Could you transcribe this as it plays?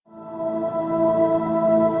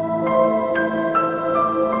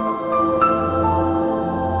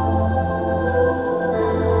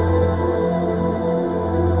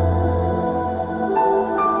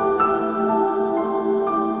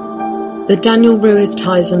The Daniel Ruiz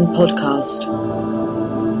Tizon podcast.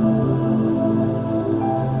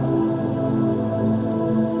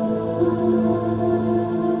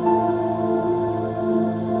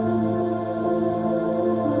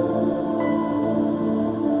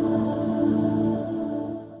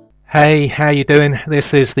 Hey, how you doing?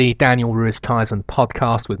 This is the Daniel Ruiz Tizon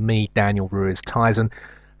podcast with me, Daniel Ruiz Tizon.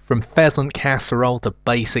 From pheasant casserole to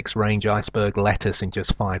basics range iceberg lettuce in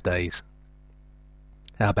just 5 days.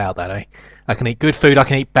 How about that, eh? I can eat good food, I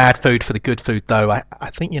can eat bad food. For the good food, though,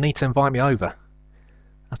 I think you need to invite me over.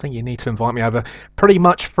 Pretty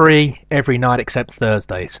much free every night except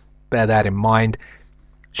Thursdays. Bear that in mind.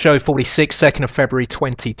 Show 46, 2nd of February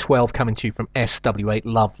 2012, coming to you from SW8,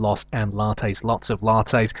 Love, Loss and Lattes. Lots of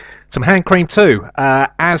lattes. Some hand cream too.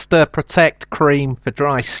 Asda Protect Cream for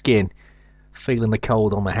dry skin. Feeling the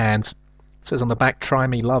cold on the hands. It says on the back, try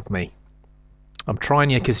me, love me. I'm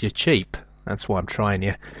trying you because you're cheap. That's why I'm trying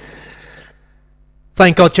you.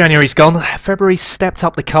 Thank God January's gone. February stepped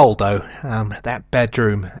up the cold though. That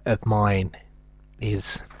bedroom of mine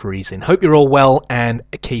is freezing. Hope you're all well and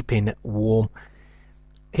keeping warm.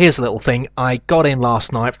 Here's a little thing. I got in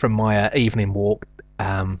last night from my evening walk.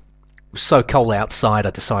 It was so cold outside I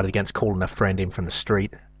decided against calling a friend in from the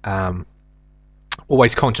street.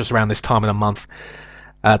 Always conscious around this time of the month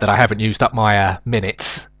that I haven't used up my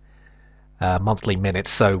minutes. Monthly minutes,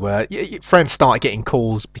 so friends started getting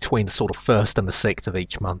calls between the sort of 1st and the 6th of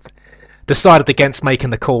each month. Decided against making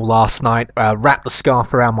the call last night, wrapped the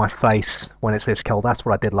scarf around my face when it's this cold. That's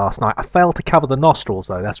what I did last night. I failed to cover the nostrils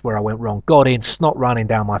though, that's where I went wrong. Got in, snot running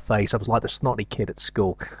down my face. I was like the snotty kid at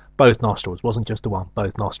school. Both nostrils, wasn't just the one,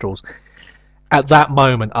 both nostrils. At that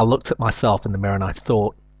moment I looked at myself in the mirror and I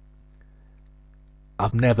thought,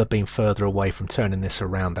 I've never been further away from turning this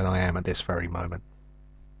around than I am at this very moment.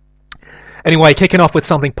 Anyway, kicking off with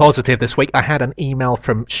something positive this week, I had an email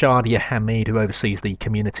from Shadia Hamid, who oversees the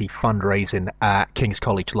community fundraising at King's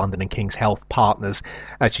College London and King's Health Partners.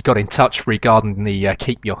 She got in touch regarding the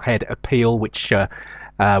Keep Your Head appeal, which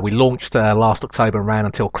we launched last October and ran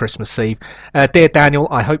until Christmas Eve. Dear Daniel,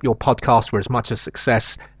 I hope your podcasts were as much a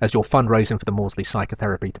success as your fundraising for the Maudsley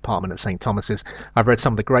Psychotherapy Department at St Thomas's. I've read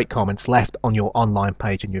some of the great comments left on your online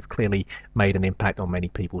page and you've clearly made an impact on many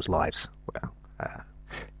people's lives. Well,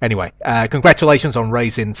 anyway, congratulations on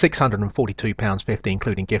raising £642.50,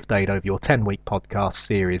 including gift aid over your 10-week podcast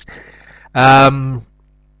series.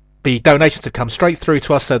 The donations have come straight through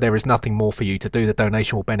to us, so there is nothing more for you to do. The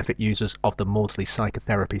donation will benefit users of the Maudsley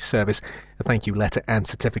Psychotherapy Service. A thank you letter and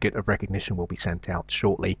certificate of recognition will be sent out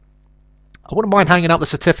shortly. I wouldn't mind hanging up the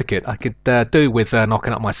certificate. I could do with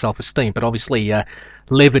knocking up my self-esteem, but obviously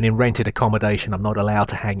living in rented accommodation, I'm not allowed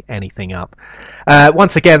to hang anything up.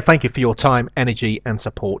 Once again, thank you for your time, energy and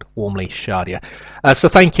support. Warmly, Shadia. So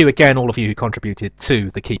thank you again, all of you who contributed to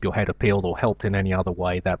the Keep Your Head appeal or helped in any other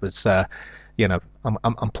way. That was,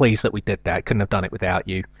 I'm pleased that we did that. Couldn't have done it without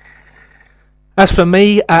you. As for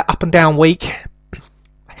me, up and down week,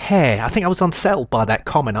 hair. I think I was unsettled by that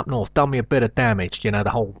comment up north. Done me a bit of damage, the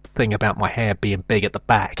whole thing about my hair being big at the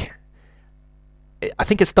back. I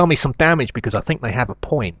think it's done me some damage because I think they have a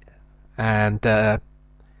point. And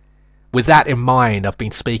with that in mind, I've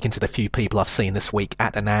been speaking to the few people I've seen this week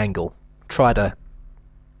at an angle. Try to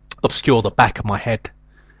obscure the back of my head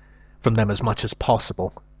from them as much as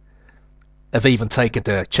possible. I've even taken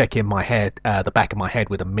to check in my head, the back of my head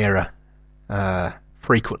with a mirror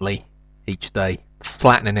frequently each day,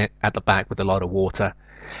 flattening it at the back with a lot of water.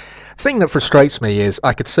 The thing that frustrates me is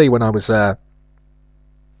I could see when I was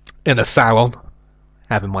in a salon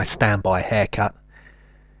having my standby haircut,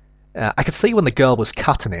 I could see when the girl was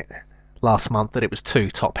cutting it last month that it was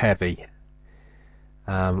too top heavy.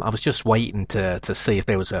 I was just waiting to see if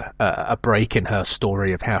there was a break in her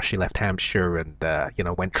story of how she left Hampshire and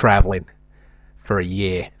went travelling for a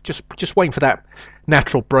year. Just waiting for that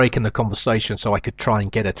natural break in the conversation so I could try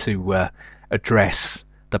and get her to address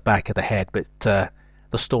the back of the head, but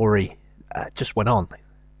the story just went on.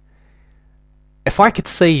 If I could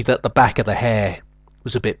see that the back of the hair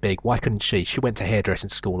was a bit big, why couldn't she? She went to hairdressing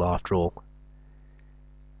school after all.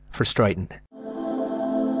 Frustrating.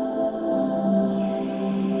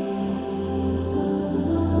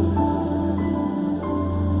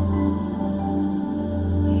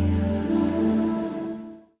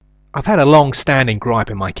 I've had a long-standing gripe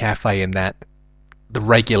in my cafe in that the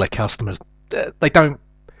regular customers, they don't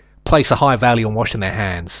place a high value on washing their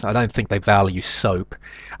hands. I don't think they value soap.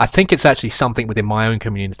 I think it's actually something within my own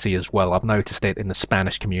community as well. I've noticed it in the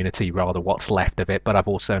Spanish community, rather what's left of it, but I've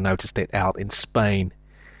also noticed it out in Spain.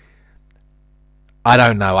 I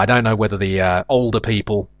don't know. I don't know whether the older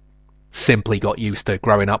people simply got used to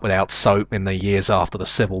growing up without soap in the years after the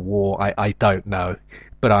Civil War. I don't know,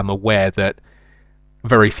 but I'm aware that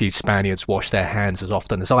very few Spaniards wash their hands as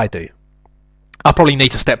often as I do. I probably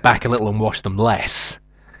need to step back a little and wash them less.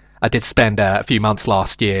 I did spend a few months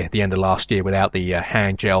last year, the end of last year, without the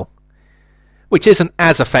hand gel, which isn't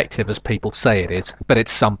as effective as people say it is, but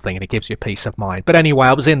it's something and it gives you peace of mind. But anyway,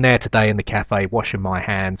 I was in there today in the cafe washing my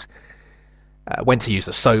hands. Went to use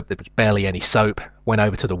the soap, there was barely any soap. Went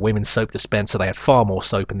over to the women's soap dispenser, they had far more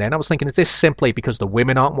soap in there. And I was thinking, is this simply because the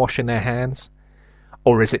women aren't washing their hands?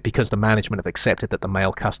 Or is it because the management have accepted that the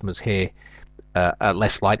male customers here are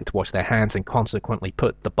less likely to wash their hands and consequently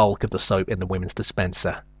put the bulk of the soap in the women's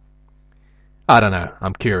dispenser? I don't know,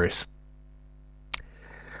 I'm curious.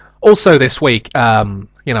 Also this week,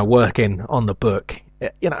 working on the book,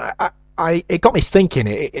 it got me thinking.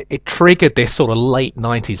 It triggered this sort of late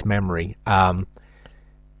 90s memory.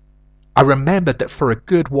 I remembered that for a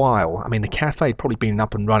good while, I mean, the cafe had probably been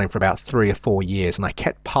up and running for about 3 or 4 years, and I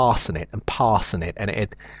kept passing it, and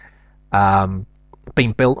it had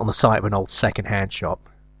been built on the site of an old second-hand shop.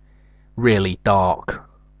 Really dark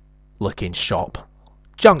looking shop.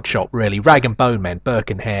 Junk shop, really. Rag and bone men,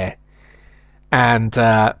 Burke and Hare. And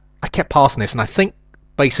I kept passing this, and I think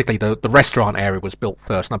basically the restaurant area was built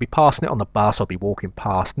first, and I'd be passing it on the bus, I'd be walking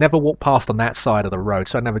past. Never walked past on that side of the road,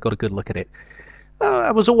 so I never got a good look at it.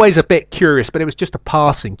 I was always a bit curious, but it was just a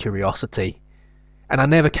passing curiosity. And I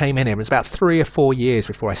never came in here. It was about 3 or 4 years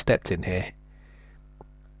before I stepped in here.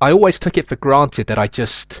 I always took it for granted that I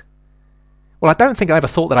don't think I ever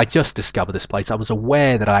thought that I just discovered this place. I was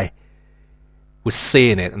aware that I was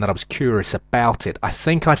seeing it and that I was curious about it. I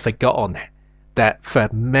think I'd forgotten that for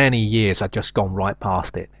many years I'd just gone right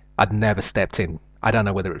past it. I'd never stepped in. I don't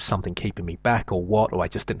know whether it was something keeping me back or what, or I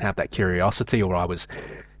just didn't have that curiosity, or I was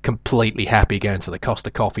completely happy going to the Costa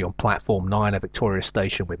Coffee on Platform 9 at Victoria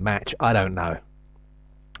Station with Match. I don't know.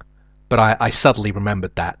 But I suddenly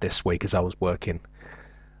remembered that this week as I was working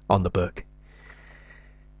on the book.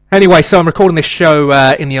 Anyway, so I'm recording this show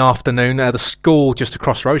in the afternoon. The school just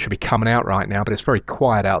across the road should be coming out right now, but it's very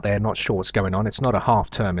quiet out there. Not sure what's going on. It's not a half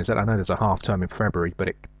term, is it? I know there's a half term in February, but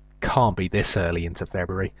it can't be this early into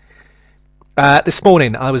February. This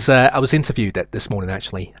morning, I was interviewed this morning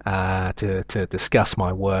actually to discuss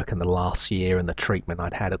my work in the last year and the treatment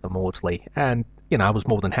I'd had at the Maudsley, and I was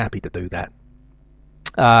more than happy to do that.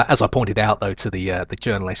 As I pointed out though to the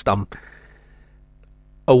journalist, I'm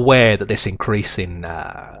aware that this increase in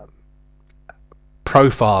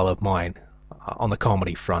profile of mine on the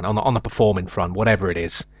comedy front, on the performing front, whatever it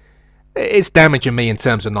is damaging me in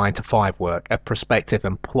terms of 9 to 5 work. A prospective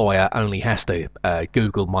employer only has to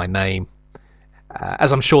Google my name,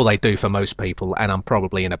 as I'm sure they do for most people, and I'm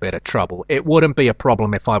probably in a bit of trouble. It wouldn't be a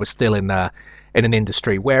problem if I was still in an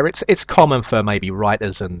industry where it's common for maybe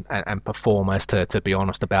writers and performers to be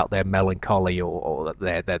honest about their melancholy or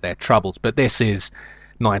their troubles. But this is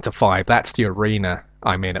 9 to 5. That's the arena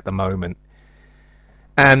I'm in at the moment.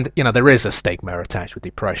 And, there is a stigma attached with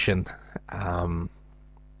depression. I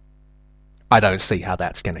don't see how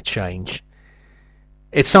that's going to change.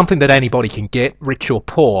 It's something that anybody can get, rich or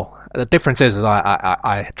poor. The difference is, as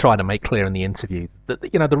I try to make clear in the interview, that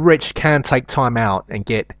the rich can take time out and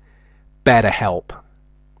get better help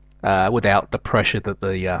without the pressure that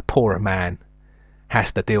the poorer man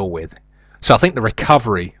has to deal with. So I think the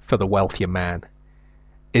recovery for the wealthier man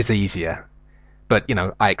is easier. But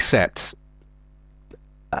I accept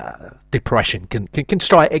depression can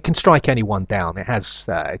strike anyone down. It has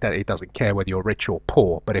it doesn't care whether you're rich or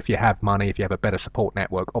poor. But if you have money, if you have a better support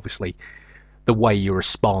network, obviously the way you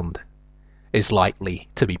respond is likely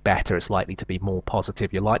to be better. It's likely to be more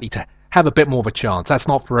positive. You're likely to have a bit more of a chance. That's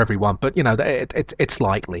not for everyone, but it's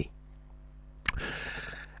likely.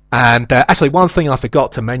 And actually, one thing I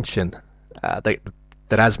forgot to mention that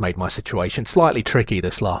has made my situation slightly tricky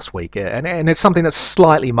this last week, and it's something that's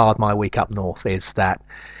slightly marred my week up north, is that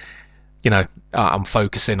I'm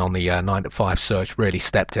focusing on the 9 to 5 search. Really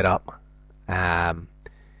stepped it up. And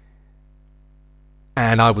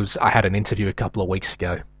I had an interview a couple of weeks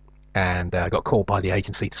ago, and I got called by the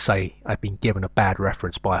agency to say I'd been given a bad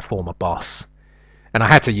reference by a former boss, and I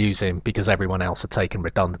had to use him because everyone else had taken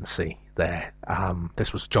redundancy there.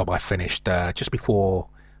 This was a job I finished just before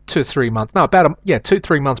 2 or 3 months. No,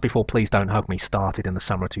 2-3 months before Please Don't Hug Me started in the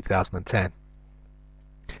summer of 2010.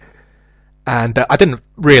 And I didn't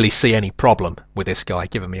really see any problem with this guy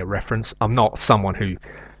giving me a reference. I'm not someone who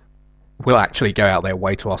will actually go out their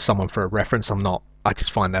way to ask someone for a reference. I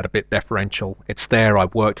just find that a bit deferential. It's there. I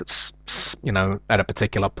worked at a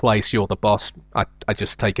particular place. You're the boss. I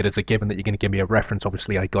just take it as a given that you're going to give me a reference.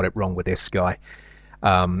 Obviously, I got it wrong with this guy.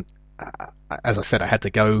 as I said, I had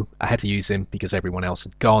to use him because everyone else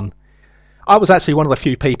had gone. I was actually one of the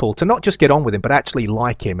few people to not just get on with him, but actually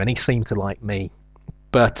like him, and he seemed to like me.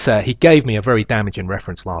 But he gave me a very damaging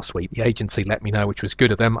reference last week. The agency let me know, which was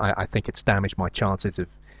good of them. I think it's damaged my chances of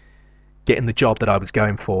getting the job that I was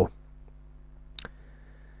going for.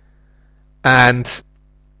 And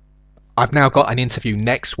I've now got an interview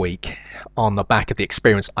next week on the back of the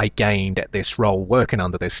experience I gained at this role working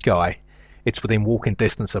under this guy. It's within walking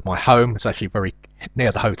distance of my home. It's actually very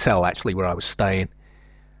near the hotel, actually, where I was staying.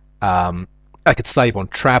 I could save on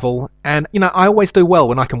travel, and I always do well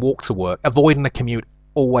when I can walk to work. Avoiding a commute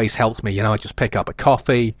always helps me. I just pick up a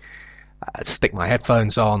coffee, stick my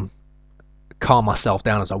headphones on, calm myself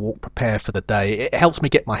down as I walk, prepare for the day. It helps me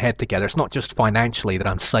get my head together. It's not just financially that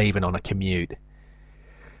I'm saving on a commute.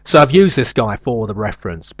 So I've used this guy for the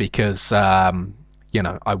reference because I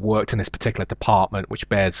worked in this particular department, which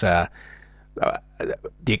bears the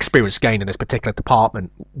experience gained in this particular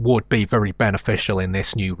department would be very beneficial in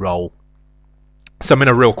this new role. So I'm in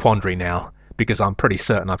a real quandary now because I'm pretty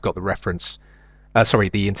certain I've got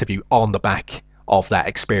the interview on the back of that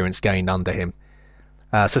experience gained under him.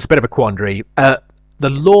 So it's a bit of a quandary. The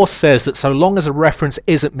law says that so long as a reference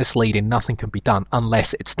isn't misleading, nothing can be done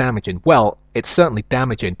unless it's damaging. Well, it's certainly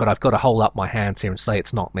damaging, but I've got to hold up my hands here and say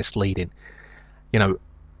it's not misleading.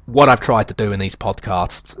 What I've tried to do in these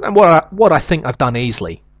podcasts, and what I think I've done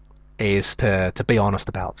easily, is to be honest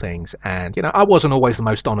about things. And I wasn't always the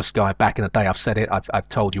most honest guy back in the day. I've said it. I've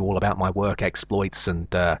told you all about my work exploits and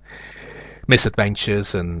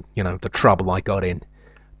misadventures and the trouble I got in.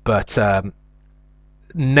 But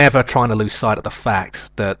never trying to lose sight of the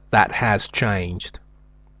fact that has changed.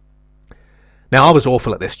 Now, I was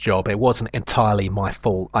awful at this job. It wasn't entirely my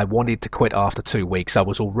fault. I wanted to quit after 2 weeks. I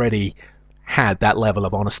was already had that level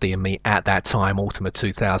of honesty in me at that time, autumn of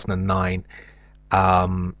 2009.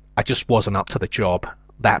 I just wasn't up to the job,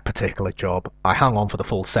 that particular job. I hung on for the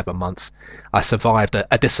full 7 months. I survived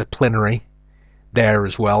a disciplinary there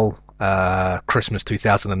as well, Christmas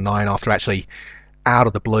 2009, after actually out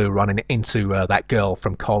of the blue running into that girl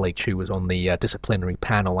from college who was on the disciplinary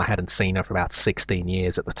panel. I hadn't seen her for about 16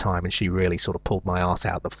 years at the time, and she really sort of pulled my ass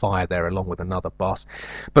out of the fire there along with another boss.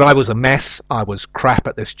 But I was a mess. I was crap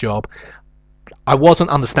at this job. I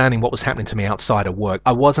wasn't understanding what was happening to me outside of work.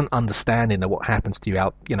 I wasn't understanding that what happens to you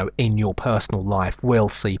out, in your personal life will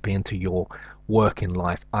seep into your working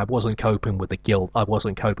life. I wasn't coping with the guilt. I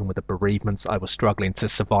wasn't coping with the bereavements. I was struggling to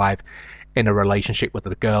survive in a relationship with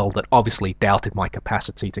a girl that obviously doubted my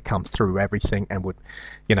capacity to come through everything and would,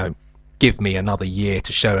 give me another year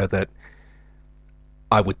to show her that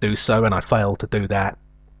I would do so, and I failed to do that.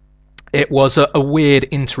 It was a weird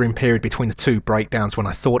interim period between the two breakdowns when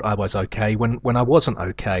I thought I was okay, when I wasn't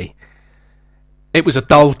okay. It was a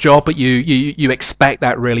dull job, but you expect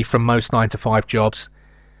that really from most 9-to-5 jobs.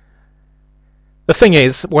 The thing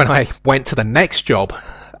is, when I went to the next job,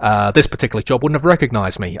 this particular job wouldn't have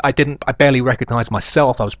recognised me. I barely recognised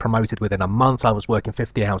myself. I was promoted within a month. I was working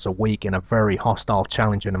 50 hours a week in a very hostile,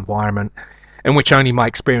 challenging environment, in which only my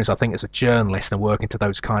experience, I think, as a journalist and working to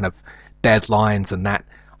those kind of deadlines and that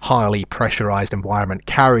highly pressurised environment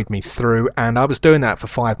carried me through, and I was doing that for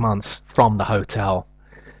 5 months from the hotel.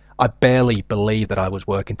 I barely believed that I was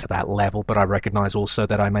working to that level, but I recognise also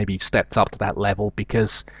that I maybe stepped up to that level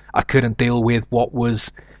because I couldn't deal with what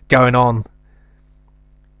was going on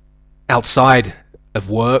outside of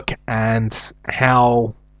work and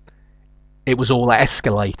how it was all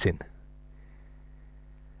escalating.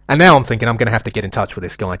 And now I'm thinking I'm going to have to get in touch with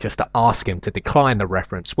this guy just to ask him to decline the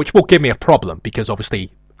reference, which will give me a problem because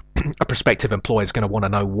obviously a prospective employer is going to want to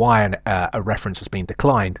know why a reference has been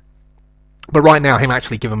declined. But right now, him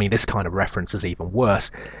actually giving me this kind of reference is even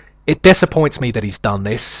worse. It disappoints me that he's done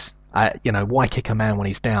this. Why kick a man when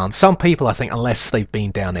he's down? Some people, I think, unless they've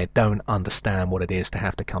been down there, don't understand what it is to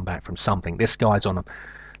have to come back from something. This guy's on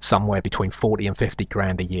somewhere between 40 and 50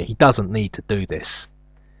 grand a year. He doesn't need to do this.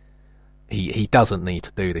 He doesn't need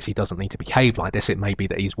to do this. He doesn't need to behave like this. It may be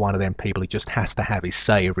that he's one of them people who just has to have his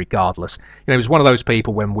say regardless. He was one of those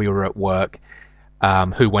people when we were at work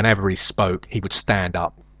who, whenever he spoke, he would stand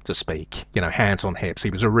up to speak, hands on hips. He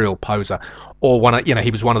was a real poser. Or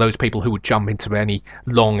he was one of those people who would jump into any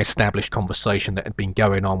long established conversation that had been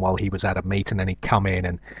going on while he was at a meeting, and he'd come in,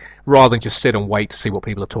 and rather than just sit and wait to see what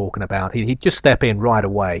people are talking about, he'd just step in right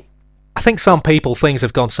away. I think some people, things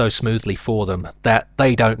have gone so smoothly for them that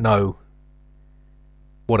they don't know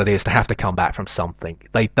what it is to have to come back from something.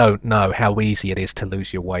 They don't know how easy it is to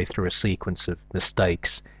lose your way through a sequence of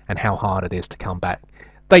mistakes and how hard it is to come back.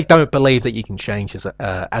 They don't believe that you can change as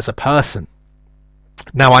a person.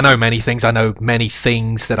 Now, I know many things. I know many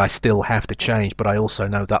things that I still have to change, but I also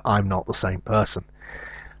know that I'm not the same person.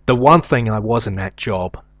 The one thing I was in that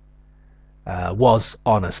job was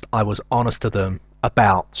honest. I was honest to them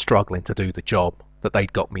about struggling to do the job that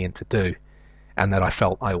they'd got me in to do, and that I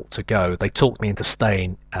felt I ought to go. They talked me into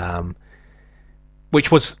staying,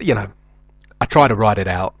 which was, I tried to write it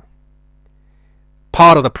out.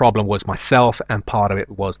 Part of the problem was myself, and part of it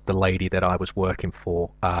was the lady that I was working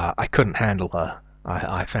for. I couldn't handle her.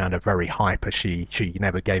 I found her very hyper. She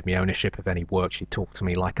never gave me ownership of any work. She talked to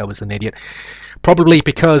me like I was an idiot. Probably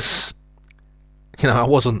because, I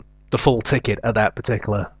wasn't the full ticket at that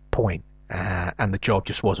particular point, and the job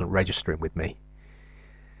just wasn't registering with me.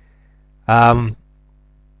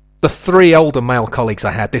 The three older male colleagues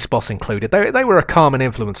I had, this boss included, they were a calming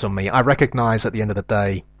influence on me. I recognise at the end of the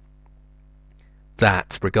day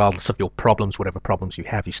that regardless of your problems, whatever problems you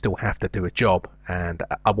have, you still have to do a job, and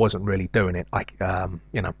I wasn't really doing it. Like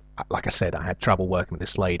I said, I had trouble working with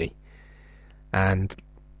this lady, and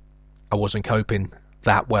I wasn't coping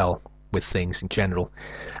that well with things in general.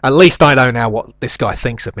 At least I know now what this guy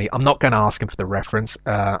thinks of me. I'm not going to ask him for the reference.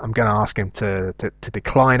 I'm going to ask him to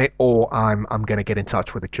decline it, or I'm going to get in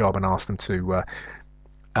touch with the job and ask them to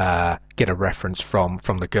get a reference from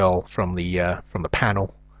the girl from the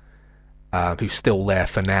panel, who's still there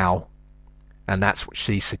for now, and that's what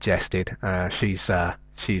she suggested. She's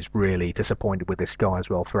really disappointed with this guy as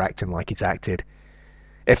well for acting like he's acted.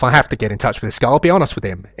 If I have to get in touch with this guy, I'll be honest with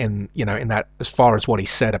him. In that, as far as what he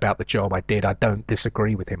said about the job I did, I don't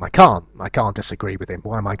disagree with him. I can't disagree with him.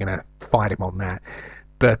 Why am I going to fight him on that?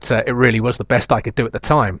 But it really was the best I could do at the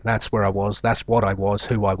time. That's where I was. That's what I was.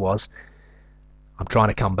 Who I was. I'm trying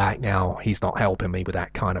to come back now. He's not helping me with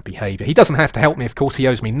that kind of behaviour. He doesn't have to help me, of course. He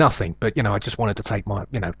owes me nothing. But I just wanted to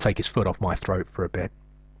take his foot off my throat for a bit.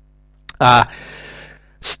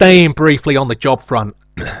 Staying briefly on the job front,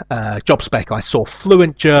 job spec I saw: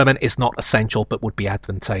 fluent German is not essential, but would be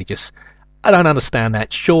advantageous. I don't understand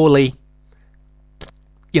that. Surely,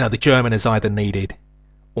 the German is either needed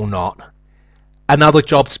or not. Another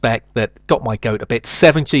job spec that got my goat a bit: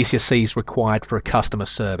 7 GCSEs required for a customer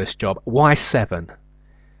service job. Why 7?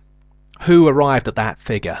 Who arrived at that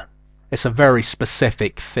figure? It's a very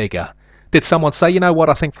specific figure. Did someone say,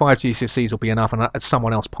 I think 5 GCSEs will be enough, and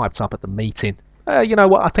someone else piped up at the meeting? I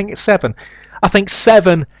think it's 7. I think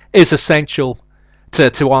 7 is essential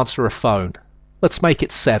to answer a phone. Let's make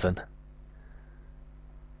it 7.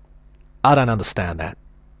 I don't understand that.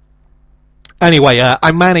 Anyway,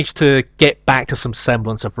 I managed to get back to some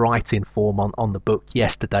semblance of writing form on the book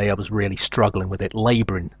yesterday. I was really struggling with it,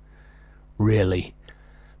 labouring, really.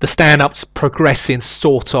 The stand-up's progressing,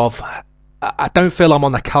 sort of. I don't feel I'm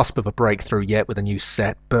on the cusp of a breakthrough yet with a new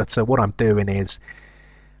set, but what I'm doing is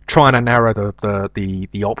trying to narrow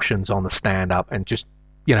the options on the stand-up, and just,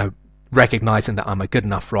 recognising that I'm a good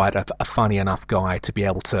enough writer, a funny enough guy to be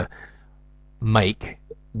able to make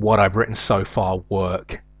what I've written so far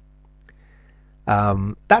work.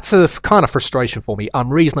 That's a kind of frustration for me.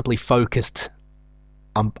 I'm reasonably focused.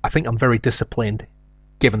 I think I'm very disciplined,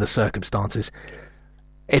 given the circumstances.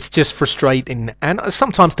 It's just frustrating and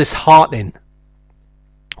sometimes disheartening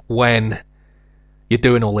when you're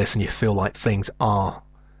doing all this and you feel like things are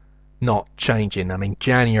not changing. I mean,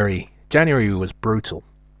 January was brutal.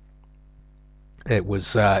 It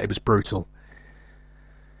was brutal.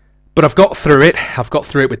 But I've got through it. I've got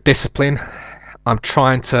through it with discipline. I'm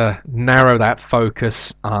trying to narrow that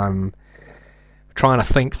focus. I'm trying to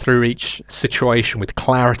think through each situation with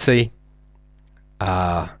clarity.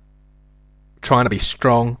 Trying to be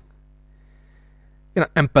strong.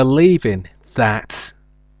 And believing that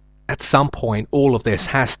at some point all of this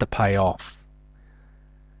has to pay off.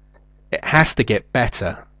 It has to get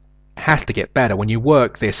better. It has to get better. When you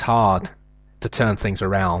work this hard to turn things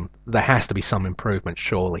around, there has to be some improvement,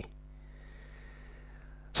 surely.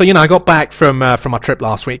 So, I got back from my trip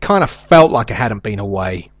last week. It kind of felt like I hadn't been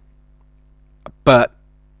away. But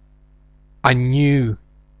I know,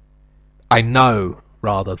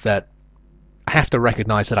 that I have to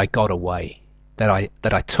recognise that I got away. That I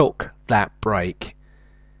took that break.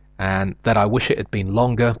 And that I wish it had been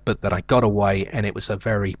longer, but that I got away, and it was a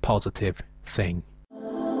very positive thing.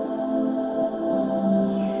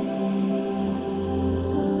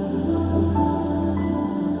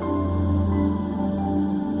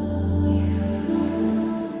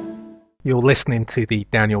 You're listening to the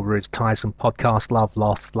Daniel Ruiz Tizon podcast. Love,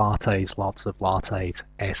 lost, lattes, lots of lattes,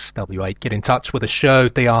 SW8. Get in touch with the show,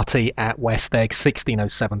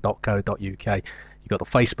 drt@westegg1607.co.uk. You've got the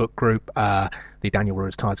Facebook group, the Daniel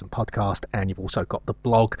Ruiz Tizon podcast, and you've also got the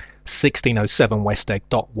blog,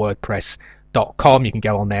 1607westegg.wordpress.com. ruiztyson.com. You can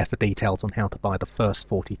go on there for details on how to buy the first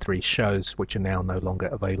 43 shows, which are now no longer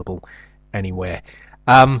available anywhere.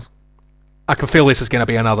 I can feel this is going to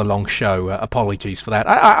be another long show. Apologies for that.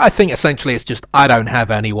 I think essentially it's just I don't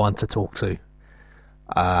have anyone to talk to.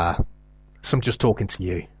 So I'm just talking to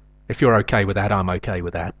you. If you're okay with that, I'm okay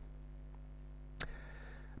with that.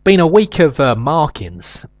 Been a week of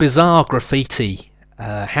markings. Bizarre graffiti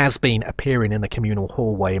has been appearing in the communal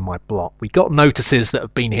hallway in my block. We got notices that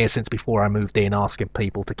have been here since before I moved in, asking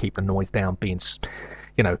people to keep the noise down,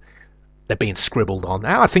 they're being scribbled on.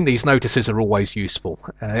 Now, I think these notices are always useful.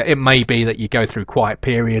 It may be that you go through quiet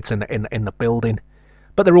periods in the building,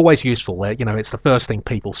 but they're always useful. It's the first thing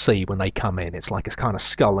people see when they come in. It's like it's kind of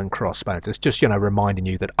skull and crossbones. It's just reminding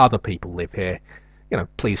you that other people live here.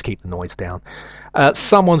 Please keep the noise down.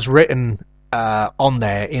 Someone's written on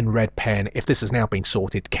there in red pen, if this has now been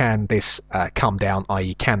sorted, can this come down,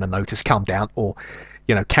 i.e. can the notice come down, or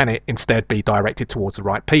can it instead be directed towards the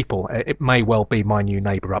right people? It may well be my new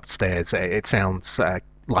neighbour upstairs. It sounds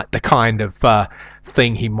like the kind of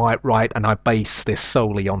thing he might write, and I base this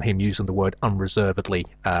solely on him using the word unreservedly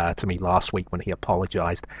to me last week when he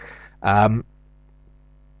apologised.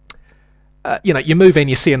 You move in,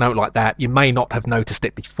 you see a note like that, you may not have noticed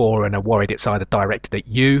it before and are worried it's either directed at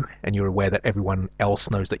you and you're aware that everyone else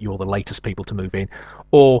knows that you're the latest people to move in,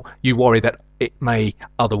 or you worry that it may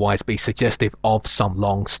otherwise be suggestive of some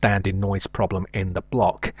long-standing noise problem in the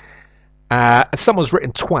block. Someone's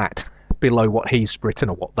written twat below what he's written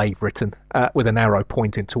or what they've written, with an arrow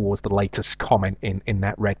pointing towards the latest comment in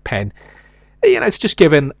that red pen. It's just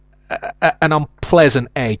given an unpleasant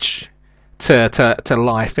edge to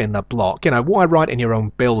life in the block. Why write in your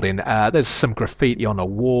own building? There's some graffiti on a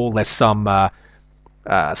wall. There's someone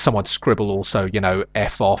scribbled also,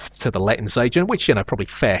 F off to the lettings agent, which, probably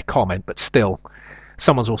fair comment, but still.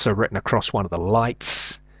 Someone's also written across one of the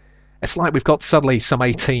lights. It's like we've got suddenly some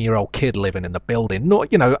 18-year-old kid living in the building. Not,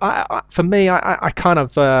 for me, I kind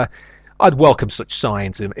of, I'd welcome such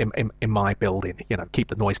signs in my building. Keep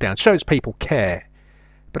the noise down. Shows people care.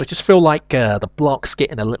 But I just feel like the block's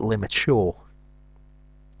getting a little immature.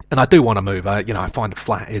 And I do want to move. I find the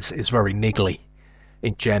flat is very niggly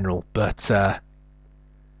in general. But,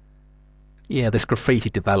 this graffiti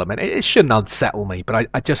development, it shouldn't unsettle me. But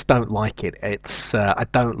I just don't like it. I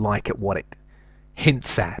don't like it what it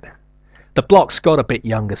hints at. The block's got a bit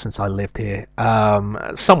younger since I lived here.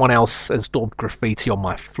 Someone else has daubed graffiti on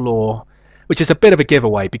my floor, which is a bit of a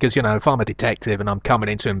giveaway because, if I'm a detective and I'm coming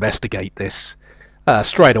in to investigate this,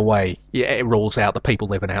 straight away, it rules out the people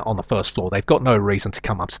living out on the first floor. They've got no reason to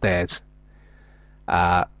come upstairs.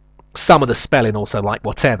 Some of the spelling also, like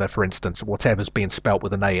whatever, for instance, whatever's being spelt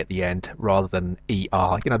with an A at the end rather than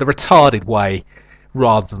ER. The retarded way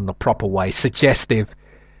rather than the proper way, suggestive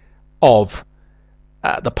of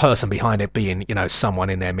the person behind it being, someone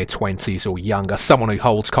in their mid-20s or younger, someone who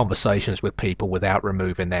holds conversations with people without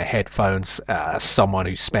removing their headphones, someone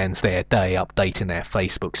who spends their day updating their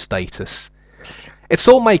Facebook status. It's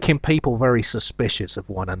all making people very suspicious of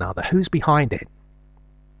one another. Who's behind it?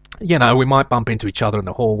 We might bump into each other in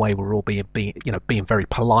the hallway. We're all being very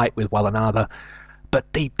polite with one another.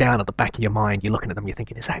 But deep down at the back of your mind, you're looking at them, you're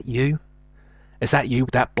thinking, is that you? Is that you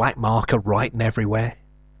with that black marker writing everywhere?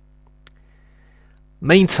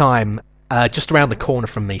 Meantime, just around the corner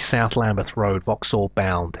from me, South Lambeth Road, Vauxhall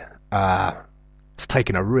bound. It's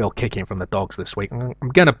taken a real kicking from the dogs this week. I'm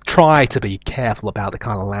going to try to be careful about the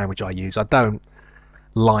kind of language I use. I don't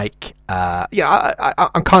like...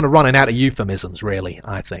 I'm kind of running out of euphemisms, really,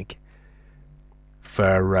 I think,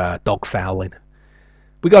 for dog fouling.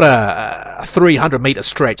 We got a 300-metre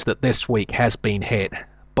stretch that this week has been hit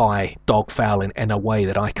by dog fouling in a way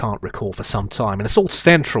that I can't recall for some time. And it's all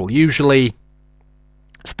central. Usually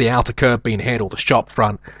it's the outer curb being hit or the shop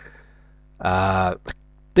front.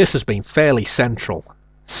 This has been fairly central.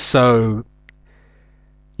 So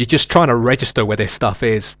you're just trying to register where this stuff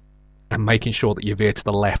is and making sure that you veer to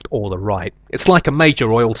the left or the right. It's like a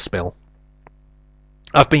major oil spill.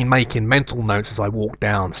 I've been making mental notes as I walk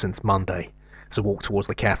down since Monday. As I walk towards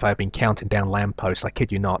the cafe, I've been counting down lampposts. I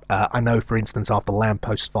kid you not. I know, for instance, after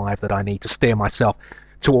lamppost 5 that I need to steer myself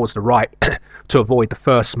towards the right to avoid the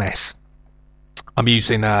first mess. I'm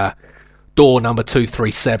using door number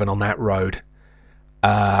 237 on that road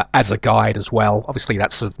as a guide as well. Obviously,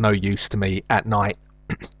 that's of no use to me at night.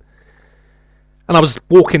 And I was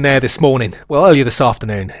walking there this morning, earlier this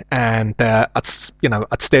afternoon, and I'd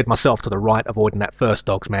steered myself to the right, avoiding that first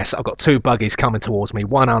dog's mess. I've got 2 buggies coming towards me,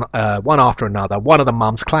 one after another. One of the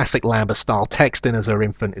mums, classic Lambert style, texting as her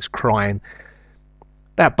infant is crying.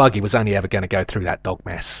 That buggy was only ever going to go through that dog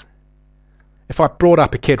mess. if I brought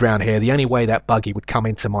up a kid round here, the only way that buggy would come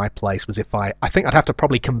into my place was if I think I'd have to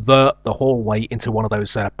probably convert the hallway into one of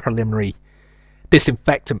those preliminary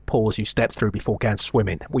disinfectant pools you step through before going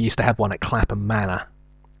swimming. We used to have one at Clapham Manor.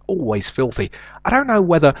 Always filthy. I don't know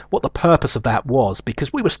what the purpose of that was,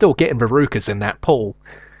 because we were still getting verrucas in that pool.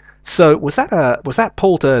 So was that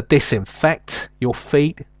pool to disinfect your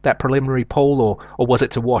feet, that preliminary pool, or was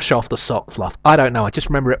it to wash off the sock fluff? I don't know. I just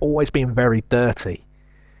remember it always being very dirty.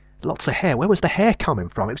 Lots of hair. Where was the hair coming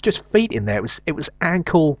from? It was just feet in there. It was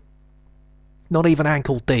ankle, not even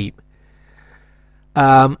ankle deep.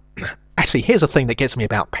 Actually, here's the thing that gets me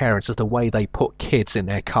about parents, is the way they put kids in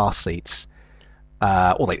their car seats.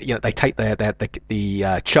 Or they take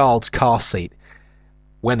the child's car seat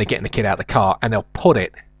when they're getting the kid out of the car, and they'll put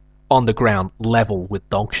it on the ground level with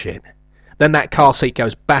dog shit. Then that car seat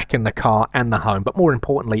goes back in the car and the home. But more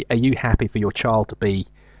importantly, are you happy for your child to be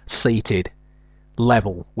seated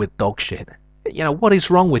level with dog shit? What is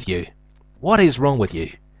wrong with you? What is wrong with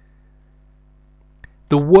you?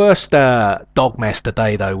 The worst dog mess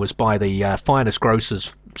today, though, was by the finest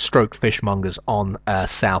grocers stroke fishmongers on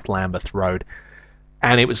South Lambeth Road.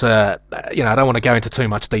 And it was I don't want to go into too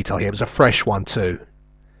much detail here. It was a fresh one too.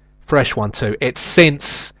 It's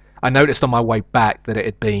since, I noticed on my way back that it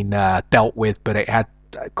had been dealt with, but it had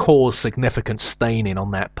caused significant staining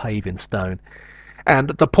on that paving stone. And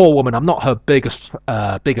the poor woman, I'm not her biggest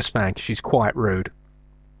fan, 'cause she's quite rude.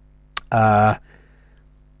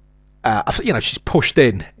 She's pushed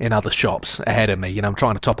in other shops ahead of me. I'm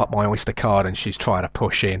trying to top up my Oyster card, and she's trying to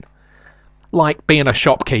push in. Like being a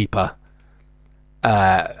shopkeeper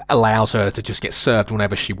allows her to just get served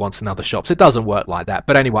whenever she wants in other shops. It doesn't work like that.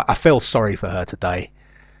 But anyway, I feel sorry for her today.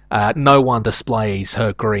 No one displays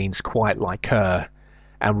her greens quite like her.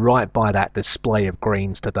 And right by that display of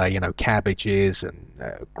greens today, cabbages and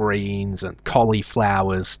greens and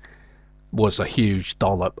cauliflowers, was a huge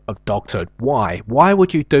dollop of dog turd. Why? Why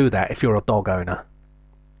would you do that if you're a dog owner?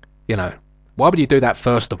 Why would you do that,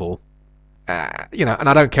 first of all? And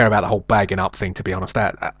I don't care about the whole bagging up thing, to be honest.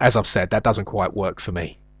 That, as I've said, that doesn't quite work for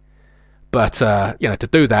me. But, to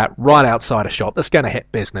do that right outside a shop, that's going to hit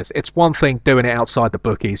business. It's one thing doing it outside the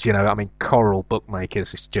bookies, Coral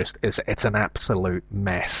Bookmakers is just, it's an absolute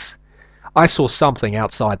mess. I saw something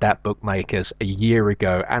outside that bookmakers a year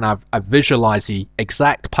ago, and I visualised the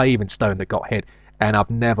exact paving stone that got hit, and I've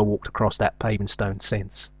never walked across that paving stone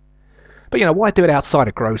since. But, why do it outside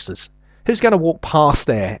of grocers? Who's going to walk past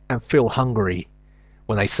there and feel hungry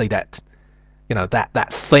when they see that,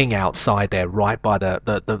 that thing outside there right by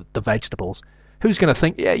the vegetables? Who's going to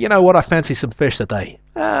think, yeah, you know what, I fancy some fish today.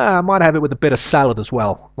 I might have it with a bit of salad as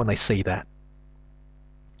well when they see that.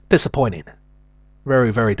 Disappointing.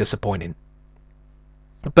 Very, very disappointing.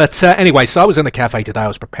 But anyway, so I was in the cafe today. I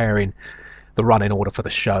was preparing the run-in order for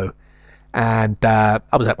the show. And I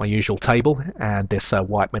was at my usual table, and this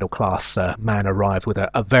white middle-class man arrived with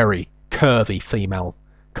a very curvy female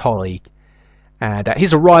colleague. And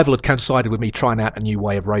his arrival had coincided with me trying out a new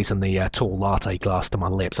way of raising the tall latte glass to my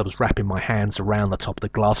lips. I was wrapping my hands around the top of the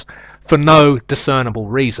glass for no discernible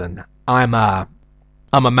reason. I'm a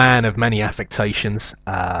man of many affectations,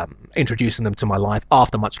 introducing them to my life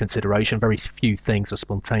after much consideration. Very few things are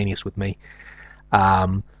spontaneous with me.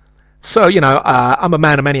 So, I'm a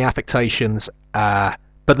man of many affectations,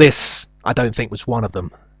 but this, I don't think, was one of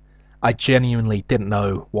them. I genuinely didn't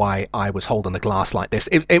know why I was holding the glass like this.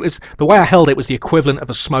 It was, the way I held it was the equivalent of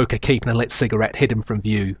a smoker keeping a lit cigarette hidden from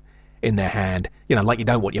view in their hand. Like you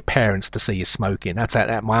don't want your parents to see you smoking. That's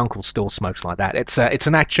my uncle still smokes like that. It's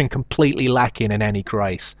an action completely lacking in any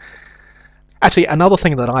grace. Actually, another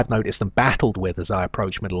thing that I've noticed and battled with as I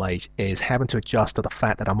approach middle age is having to adjust to the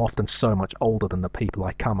fact that I'm often so much older than the people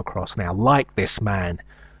I come across now, like this man,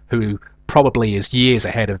 who probably is years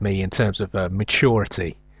ahead of me in terms of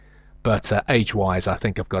maturity. But age-wise, I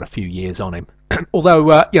think I've got a few years on him. Although,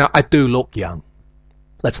 I do look young.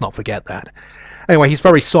 Let's not forget that. Anyway, he's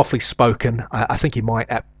very softly spoken. I think he might,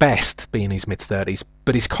 at best, be in his mid-30s.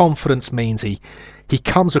 But his confidence means he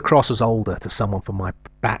comes across as older to someone from my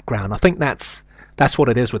background. I think that's what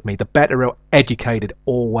it is with me. The better educated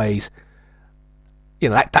always,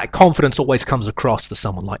 that confidence always comes across to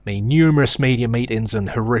someone like me. Numerous media meetings and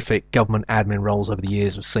horrific government admin roles over the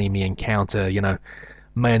years have seen me encounter,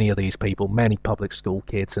 many of these people, many public school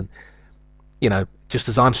kids, and just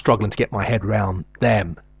as I'm struggling to get my head around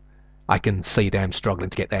them, I can see them struggling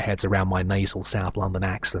to get their heads around my nasal South London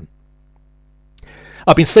accent.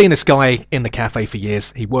 I've been seeing this guy in the cafe for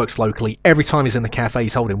years. He works locally. Every time he's in the cafe,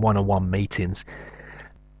 he's holding one-on-one meetings.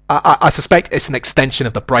 I suspect it's an extension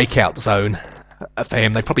of the breakout zone for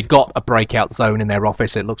him. They've probably got a breakout zone in their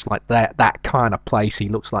office. It looks like that kind of place. He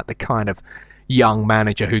looks like the kind of young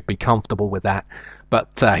manager who'd be comfortable with that.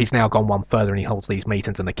 But he's now gone one further and he holds these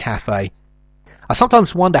meetings in the cafe. I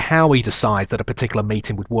sometimes wonder how he decides that a particular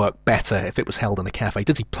meeting would work better if it was held in the cafe.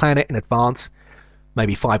 Does he plan it in advance?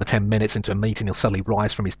 Maybe 5 or 10 minutes into a meeting, he'll suddenly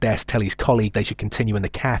rise from his desk, tell his colleague they should continue in the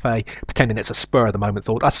cafe, pretending it's a spur-of-the-moment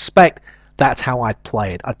thought. I suspect that's how I'd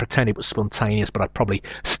play it. I'd pretend it was spontaneous, but I'd probably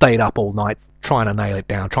stayed up all night trying to nail it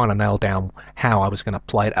down, trying to nail down how I was going to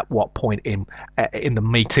play it, at what point in the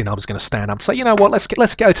meeting I was going to stand up and say, you know what,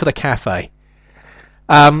 let's go to the cafe.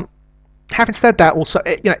 Having said that, also,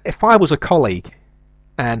 if I was a colleague,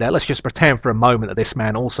 and let's just pretend for a moment that this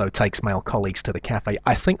man also takes male colleagues to the cafe,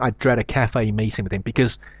 I think I'd dread a cafe meeting with him,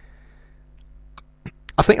 because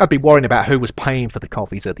I think I'd be worrying about who was paying for the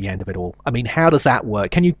coffees at the end of it all. I mean, how does that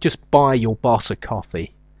work? Can you just buy your boss a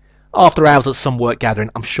coffee? After hours at some work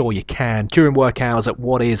gathering, I'm sure you can. During work hours at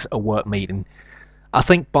what is a work meeting, I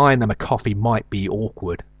think buying them a coffee might be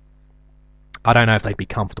awkward. I don't know if they'd be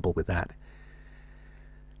comfortable with that.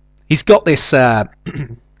 He's got this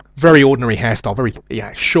very ordinary hairstyle, very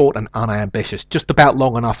short and unambitious, just about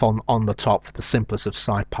long enough on the top for the simplest of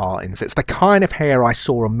side partings. It's the kind of hair I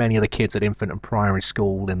saw on many of the kids at infant and primary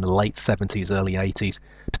school in the late 70s, early 80s,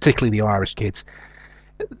 particularly the Irish kids.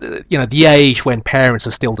 The age when parents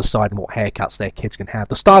are still deciding what haircuts their kids can have.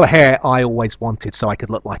 The style of hair I always wanted, so I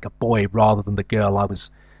could look like a boy rather than the girl I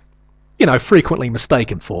was, frequently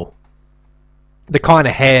mistaken for. The kind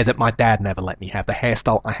of hair that my dad never let me have. The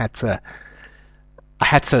hairstyle I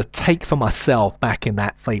had to take for myself back in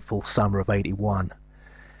that fateful summer of 81.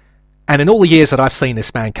 And in all the years that I've seen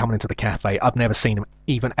this man coming into the cafe, I've never seen him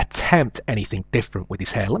even attempt anything different with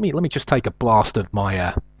his hair. Let me just take a blast of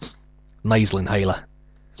my nasal inhaler.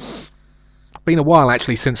 Been a while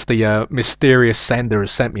actually since the mysterious sender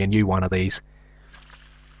has sent me a new one of these.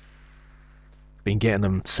 Been getting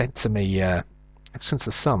them sent to me since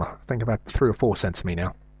the summer. I think about 3 or 4 sent to me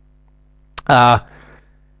now.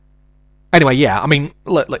 Anyway, yeah, I mean,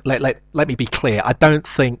 let me be clear. I don't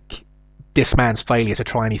think this man's failure to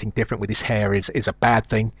try anything different with his hair is a bad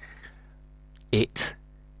thing. It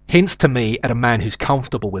hints to me at a man who's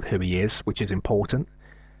comfortable with who he is, which is important.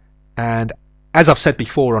 And as I've said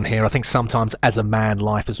before on here, I think sometimes as a man,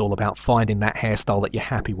 life is all about finding that hairstyle that you're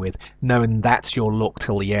happy with, knowing that's your look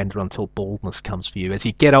till the end or until baldness comes for you. As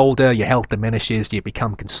you get older, your health diminishes, you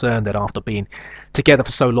become concerned that after being together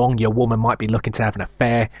for so long, your woman might be looking to have an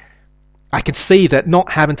affair. I can see that not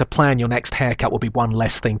having to plan your next haircut will be one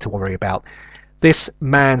less thing to worry about. This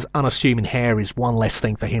man's unassuming hair is one less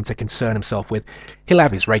thing for him to concern himself with. He'll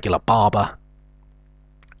have his regular barber.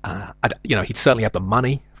 He'd certainly have the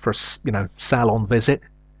money for a salon visit.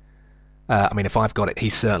 I mean, if I've got it, he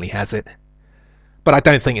certainly has it. But I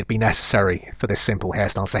don't think it'd be necessary for this simple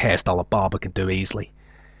hairstyle. It's a hairstyle a barber can do easily.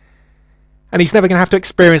 And he's never going to have to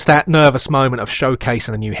experience that nervous moment of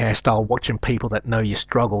showcasing a new hairstyle, watching people that know you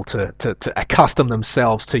struggle to accustom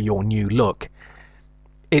themselves to your new look.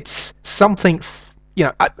 It's something,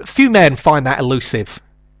 few men find that elusive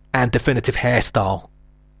and definitive hairstyle.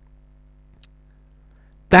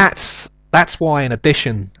 That's why, in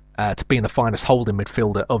addition to being the finest holding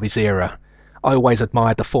midfielder of his era, I always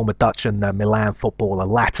admired the former Dutch and Milan footballer,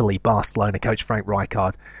 latterly Barcelona coach Frank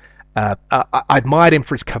Rijkaard. I admired him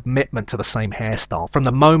for his commitment to the same hairstyle. From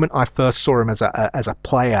the moment I first saw him as a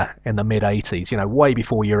player in the mid-80s, way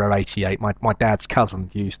before Euro 88, my dad's cousin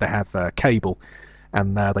used to have cable,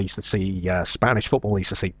 and they used to see Spanish football, they used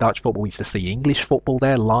to see Dutch football, we used to see English football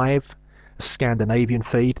there live, a Scandinavian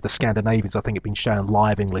feed. The Scandinavians, I think, have been showing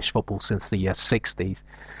live English football since the 60s.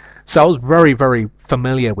 So I was very, very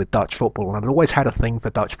familiar with Dutch football, and I'd always had a thing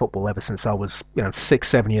for Dutch football ever since I was, 6,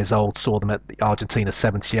 7 years old, saw them at the Argentina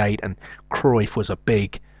 78, and Cruyff was a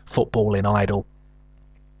big footballing idol.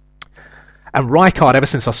 And Rijkaard, ever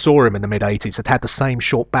since I saw him in the mid-80s, had the same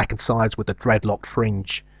short back and sides with the dreadlock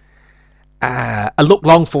fringe. A look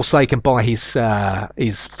long forsaken by his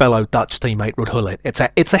fellow Dutch teammate Ruud Gullit. It's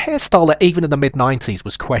a hairstyle that even in the mid-90s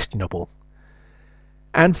was questionable.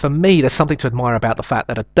 And for me, there's something to admire about the fact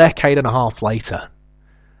that a decade and a half later,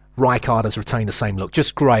 Rijkaard has retained the same look,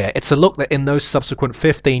 just greyer. It's a look that in those subsequent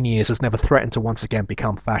 15 years has never threatened to once again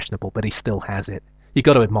become fashionable, but he still has it. You've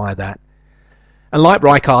got to admire that. And like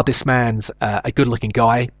Rijkaard, this man's a good-looking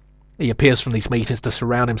guy. He appears from these meetings to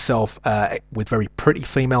surround himself with very pretty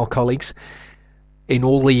female colleagues. In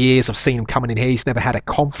all the years I've seen him coming in here, he's never had a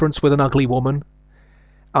conference with an ugly woman.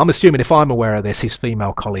 I'm assuming if I'm aware of this, his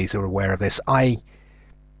female colleagues are aware of this.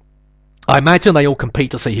 I imagine they all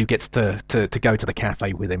compete to see who gets to go to the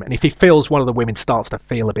cafe with him. And if he feels one of the women starts to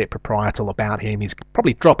feel a bit proprietorial about him, he's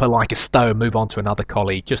probably drop her like a stone, move on to another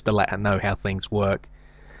colleague just to let her know how things work.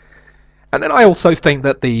 And then I also think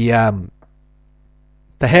that the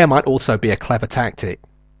The hair might also be a clever tactic.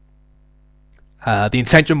 The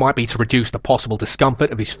intention might be to reduce the possible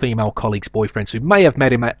discomfort of his female colleagues' boyfriends who may have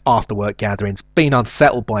met him at after-work gatherings, been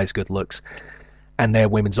unsettled by his good looks and their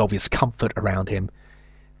women's obvious comfort around him.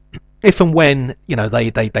 If and when,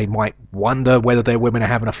 they might wonder whether their women are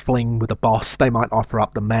having a fling with the boss, they might offer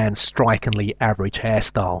up the man's strikingly average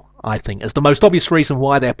hairstyle, I think, as the most obvious reason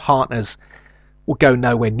why their partners will go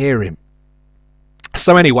nowhere near him.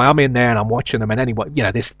 So anyway, I'm in there and I'm watching them, and anyway,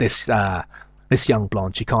 this young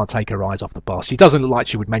blonde, she can't take her eyes off the boss. She doesn't look like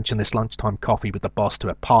she would mention this lunchtime coffee with the boss to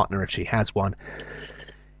her partner if she has one.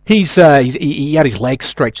 He had his legs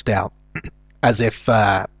stretched out, as if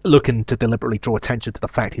looking to deliberately draw attention to the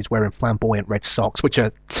fact he's wearing flamboyant red socks, which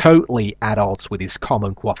are totally at odds with his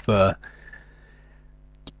common coiffure.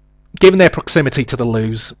 Given their proximity to the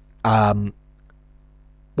loos,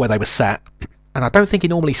 where they were sat, and I don't think he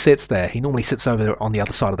normally sits there. He normally sits over there on the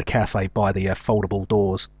other side of the cafe by the foldable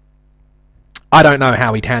doors. I don't know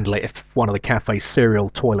how he'd handle it if one of the cafe's serial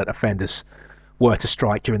toilet offenders were to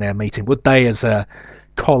strike during their meeting. Would they, as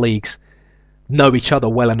colleagues, know each other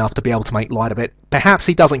well enough to be able to make light of it? Perhaps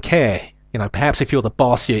he doesn't care. Perhaps if you're the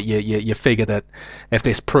boss, you figure that if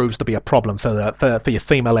this proves to be a problem for your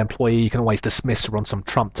female employee, you can always dismiss her on some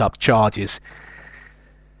trumped-up charges.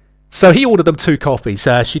 So he ordered them 2 coffees.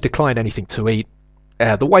 She declined anything to eat.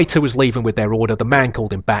 The waiter was leaving with their order. The man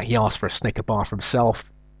called him back. He asked for a Snicker bar for himself.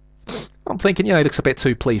 I'm thinking, he looks a bit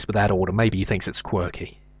too pleased with that order. Maybe he thinks it's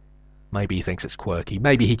quirky. Maybe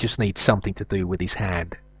he just needs something to do with his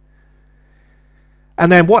hand. And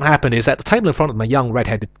then what happened is, at the table in front of them, a young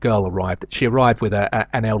red-headed girl arrived. She arrived with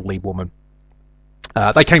an elderly woman.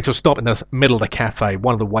 They came to a stop in the middle of the cafe.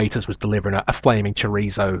 One of the waiters was delivering a flaming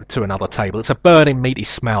chorizo to another table. It's a burning, meaty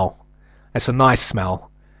smell. It's a nice smell.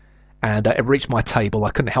 And it reached my table.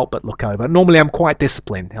 I couldn't help but look over. Normally I'm quite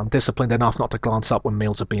disciplined. I'm disciplined enough not to glance up when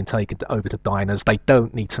meals are being taken over to diners. They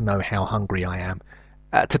don't need to know how hungry I am.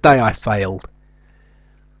 Today I failed.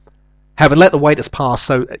 Having let the waiters pass,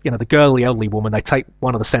 so the girl, the elderly woman, they take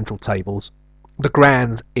one of the central tables. The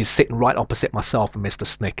Grand is sitting right opposite myself and Mr.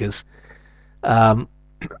 Snickers.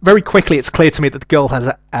 Very quickly it's clear to me that the girl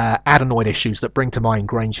has adenoid issues that bring to mind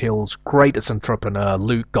Grange Hill's greatest entrepreneur,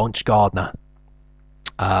 Luke Gonch Gardner.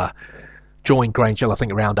 Joined Grange Hill, I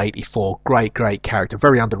think, around 84. Great character,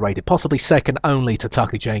 very underrated, possibly second only to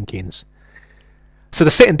Tucker Jenkins. So they're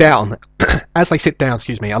sitting down. As they sit down,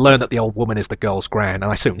 I learn that the old woman is the girl's Gran, and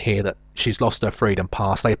I soon hear that she's lost her freedom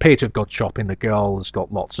pass. They appear to have gone shopping. The girl has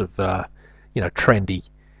got lots of, trendy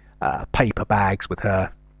paper bags with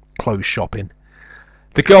her clothes shopping.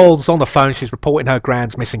 The girl's on the phone. She's reporting her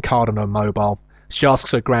Gran's missing card on her mobile. She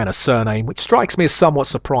asks her Gran her surname, which strikes me as somewhat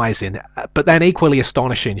surprising, but then equally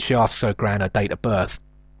astonishing, she asks her Gran her date of birth.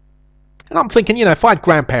 And I'm thinking, if I had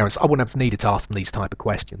grandparents, I wouldn't have needed to ask them these type of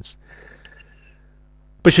questions.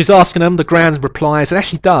 But she's asking them, the Gran replies, and as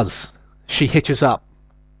she does, she hitches up.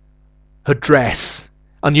 Her dress,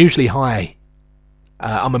 unusually high,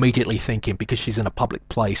 I'm immediately thinking, because she's in a public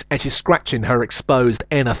place, and she's scratching her exposed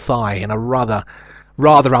inner thigh in a rather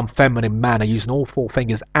unfeminine manner, using all 4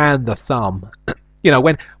 fingers and the thumb.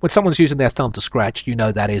 When someone's using their thumb to scratch,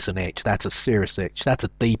 that is an itch. That's a serious itch. That's a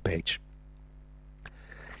deep itch.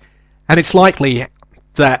 And it's likely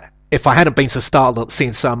that if I hadn't been so startled at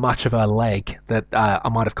seeing so much of her leg, that I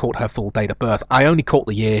might have caught her full date of birth. I only caught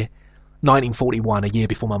the year 1941, a year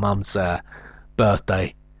before my mum's birth.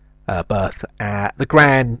 The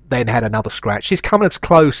Gran then had another scratch. She's coming as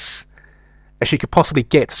close as she could possibly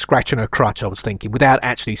get to scratching her crutch, I was thinking, without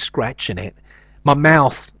actually scratching it. My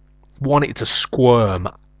mouth wanted to squirm.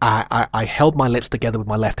 I held my lips together with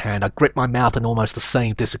my left hand. I gripped my mouth in almost the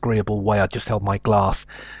same disagreeable way I just held my glass,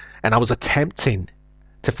 and I was attempting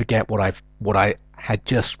to forget what I had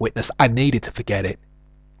just witnessed. I needed to forget it.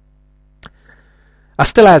 I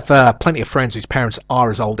still have plenty of friends whose parents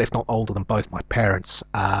are as old, if not older, than both my parents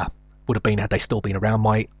would have been had they still been around.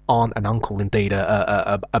 My aunt and uncle, indeed,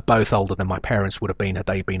 are both older than my parents would have been had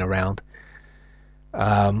they been around.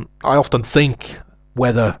 I often think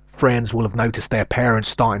whether friends will have noticed their parents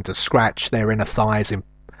starting to scratch their inner thighs in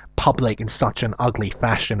public in such an ugly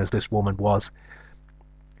fashion as this woman was.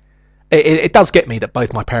 It does get me that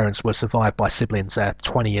both my parents were survived by siblings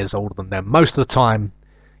 20 years older than them. Most of the time,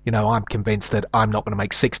 I'm convinced that I'm not going to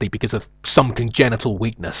make 60 because of some congenital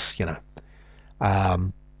weakness,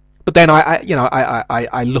 But then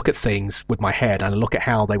I look at things with my head, and I look at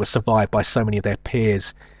how they were survived by so many of their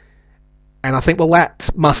peers, and I think, well, that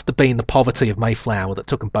must have been the poverty of Mayflower that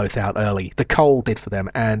took them both out early. The coal did for them,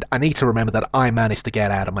 and I need to remember that I managed to get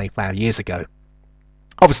out of Mayflower years ago.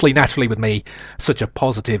 Obviously, naturally, with me, such a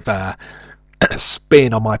positive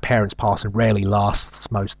spin on my parents' passing rarely lasts.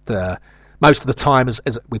 Most of the time, as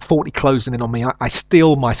with 40 closing in on me, I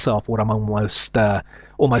steel myself what I'm almost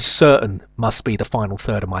certain must be the final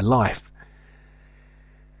third of my life.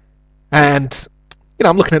 And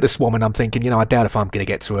I'm looking at this woman, I'm thinking, I doubt if I'm going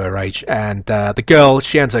to get to her age. And the girl,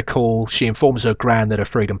 she ends her call, she informs her gran that her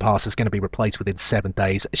freedom pass is going to be replaced within 7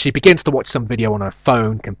 days. She begins to watch some video on her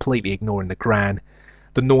phone, completely ignoring the gran.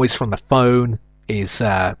 The noise from the phone is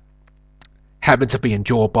having to be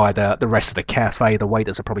endured by the rest of the cafe. The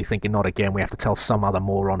waiters are probably thinking, not again, we have to tell some other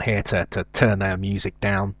moron here to turn their music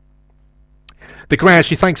down. The gran,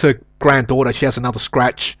 she thanks her granddaughter, she has another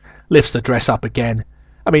scratch, lifts the dress up again.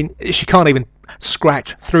 I mean, she can't even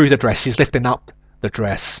scratch through the dress, she's lifting up the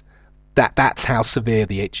dress. That's how severe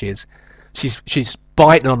the itch is. She's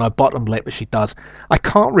biting on her bottom lip as she does. I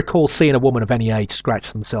can't recall seeing a woman of any age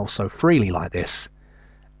scratch themselves so freely like this.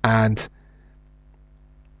 And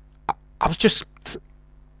I was just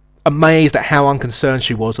amazed at how unconcerned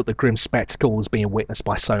she was that the grim spectacle was being witnessed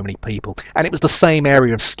by so many people. And it was the same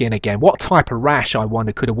area of skin again. What type of rash, I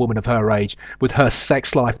wonder, could a woman of her age, with her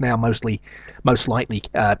sex life now most likely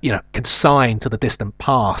consigned to the distant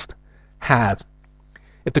past, have?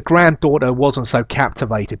 If the granddaughter wasn't so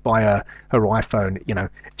captivated by her iPhone,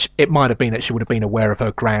 it might have been that she would have been aware of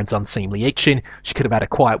her grand's unseemly itching. She could have had a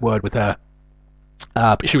quiet word with her.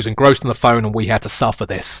 But she was engrossed in the phone and we had to suffer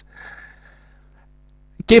this.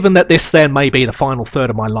 Given that this then may be the final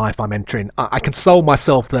third of my life I'm entering, I console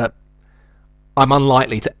myself that I'm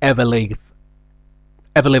unlikely to ever live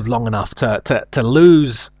long enough to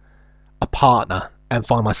lose a partner and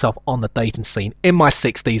find myself on the dating scene in my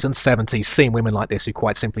 60s and 70s, seeing women like this who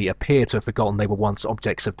quite simply appear to have forgotten they were once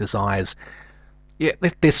objects of desires. Yeah,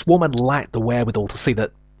 this woman lacked the wherewithal to see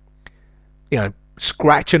that,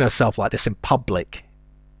 scratching herself like this in public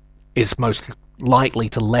is most likely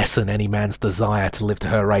to lessen any man's desire to live to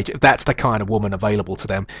her age, if that's the kind of woman available to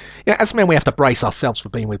them. As men, we have to brace ourselves for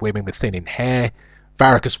being with women with thinning hair,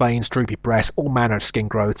 varicose veins, droopy breasts, all manner of skin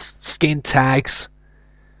growths, skin tags,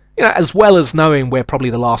 as well as knowing we're probably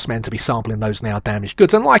the last men to be sampling those now damaged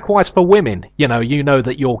goods. And likewise for women, you know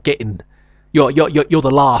that you're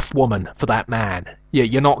the last woman for that man.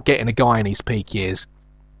 You're not getting a guy in his peak years.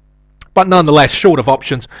 But nonetheless, short of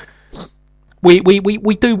options, we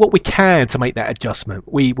do what we can to make that adjustment.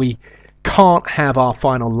 We can't have our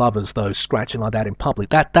final lovers, though, scratching like that in public.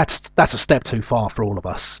 That's a step too far for all of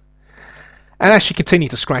us. And as she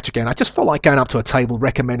continued to scratch again, I just felt like going up to a table,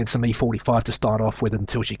 recommending some E45 to start off with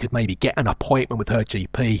until she could maybe get an appointment with her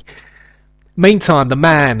GP. Meantime, the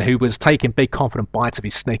man, who was taking big confident bites of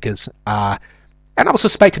his Snickers, and I was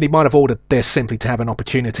suspecting he might have ordered this simply to have an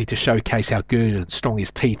opportunity to showcase how good and strong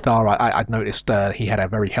his teeth are. I'd noticed he had a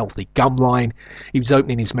very healthy gum line. He was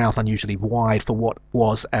opening his mouth unusually wide for what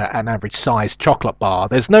was an average-sized chocolate bar.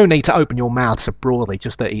 There's no need to open your mouth so broadly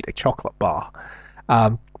just to eat a chocolate bar.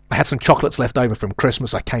 I had some chocolates left over from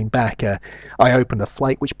Christmas. I came back. I opened a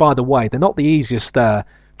flake, which, by the way, they're not the easiest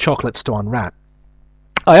chocolates to unwrap.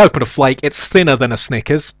 I opened a flake. It's thinner than a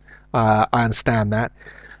Snickers. I understand that.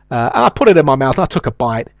 And I put it in my mouth and I took a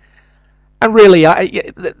bite. And really,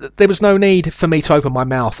 there was no need for me to open my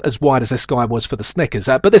mouth as wide as this guy was for the Snickers.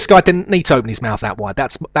 But this guy didn't need to open his mouth that wide.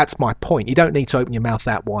 That's my point. You don't need to open your mouth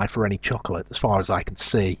that wide for any chocolate, as far as I can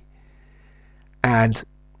see. And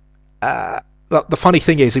the funny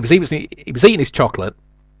thing is, he was eating his chocolate,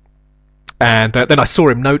 and then I saw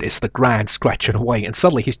him notice the Grand scratching away, and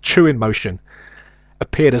suddenly his chewing motion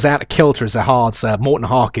appeared as out of kilter as Hard's Morton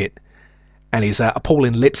Harkett and his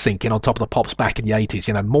appalling lip syncing on top of the pops back in the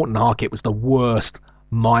 80s. Morton Harkett was the worst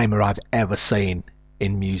mimer I've ever seen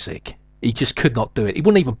in music. He just could not do it. He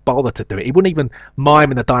wouldn't even bother to do it. He wouldn't even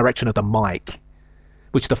mime in the direction of the mic,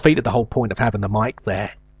 which defeated the whole point of having the mic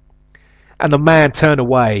there. And the man turned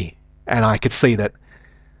away, and I could see that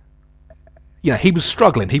he was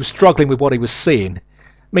struggling. He was struggling with what he was seeing.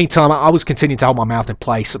 Meantime, I was continuing to hold my mouth in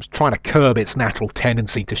place. I was trying to curb its natural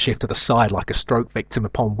tendency to shift to the side like a stroke victim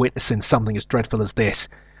upon witnessing something as dreadful as this.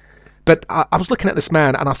 But I was looking at this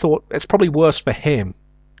man, and I thought it's probably worse for him,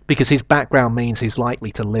 because his background means he's likely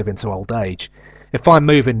to live into old age. If I'm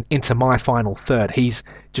moving into my final third, he's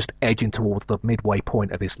just edging towards the midway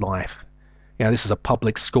point of his life. This is a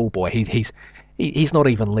public schoolboy. He's not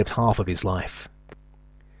even lived half of his life.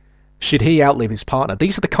 Should he outlive his partner?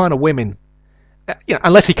 These are the kind of women,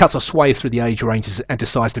 unless he cuts a swathe through the age ranges and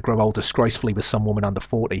decides to grow old disgracefully with some woman under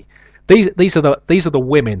 40. These are the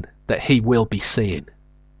women that he will be seeing.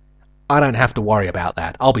 I don't have to worry about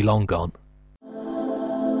that. I'll be long gone.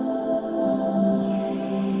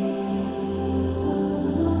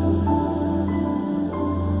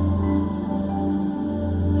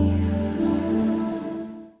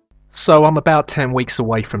 So I'm about 10 weeks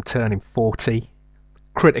away from turning 40.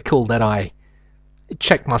 Critical that I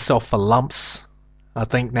check myself for lumps, I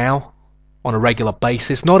think now, on a regular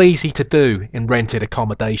basis. Not easy to do in rented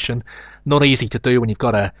accommodation. Not easy to do when you've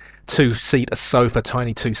got a two-seater sofa,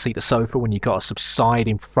 tiny two-seater sofa, when you've got a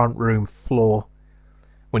subsiding front room floor,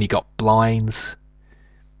 when you've got blinds.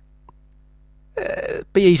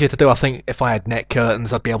 It'd be easier to do, I think, if I had net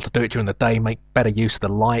curtains. I'd be able to do it during the day, make better use of the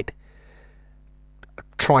light.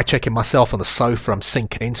 Try checking myself on the sofa. I'm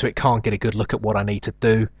sinking into it, can't get a good look at what I need to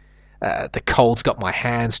do. The cold's got my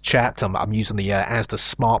hands chapped. I'm using the Asda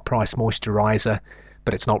Smart Price moisturiser,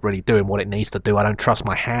 but it's not really doing what it needs to do. I don't trust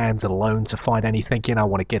my hands alone to find anything. I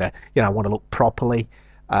want to I want to look properly.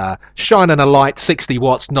 Shining a light, 60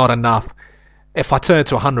 watts, not enough. If I turn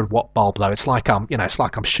to a 100-watt bulb, though, it's like I'm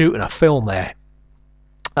shooting a film there.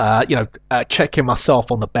 Checking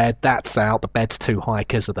myself on the bed, that's out. The bed's too high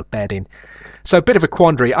because of the bedding. So a bit of a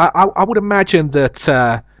quandary. I would imagine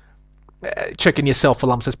that checking yourself for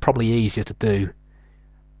lumps is probably easier to do.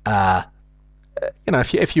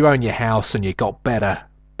 If you own your house and you've got better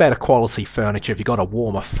quality furniture, if you've got a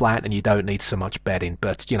warmer flat and you don't need so much bedding.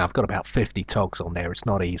 But I've got about 50 togs on there. It's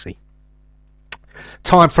not easy.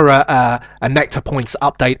 Time for a Nectar Points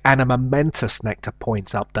update, and a momentous Nectar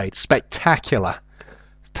Points update. Spectacular.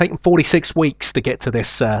 Taken 46 weeks to get to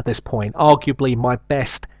this point. Arguably my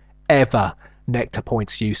best ever Nectar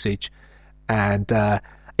Points usage. And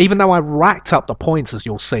even though I racked up the points, as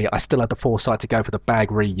you'll see, I still had the foresight to go for the bag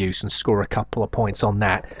reuse and score a couple of points on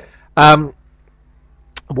that.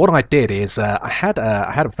 What I did is I had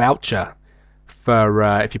a voucher for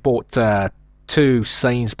if you bought 2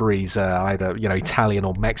 Sainsbury's, either Italian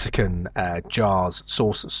or Mexican jars of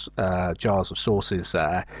sauces,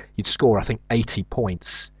 you'd score, I think, 80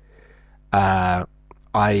 points.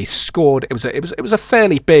 I scored. It was a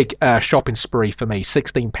fairly big shopping spree for me,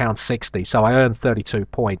 £16.60. So I earned 32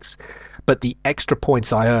 points, but the extra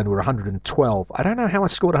points I earned were 112. I don't know how I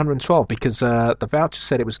scored 112 because the voucher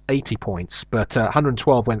said it was 80 points, but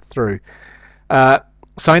 112 went through.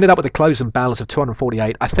 So I ended up with a closing balance of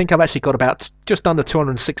 248. I think I've actually got about just under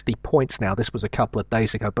 260 points now. This was a couple of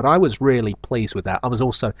days ago, but I was really pleased with that. I was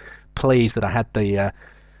also pleased that I had the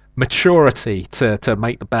maturity to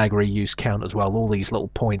make the bag reuse count as well. All these little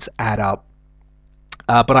points add up.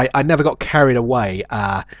 But I never got carried away.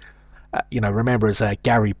 Remember, as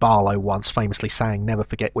Gary Barlow once famously sang, never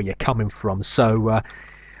forget where you're coming from. So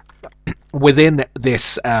within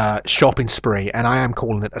this shopping spree, and I am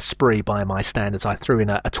calling it a spree by my standards, I threw in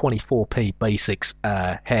a 24p Basics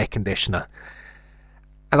hair conditioner.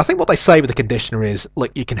 And I think what they say with the conditioner is,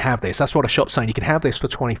 look, you can have this. That's what a shop's saying. You can have this for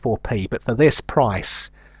 24p, but for this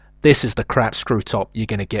price, this is the crap screw top you're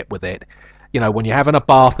going to get with it. When you're having a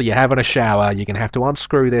bath or you're having a shower, you're going to have to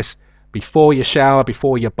unscrew this before your shower,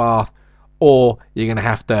 before your bath, or you're going to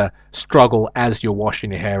have to struggle as you're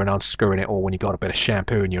washing your hair and unscrewing it, or when you've got a bit of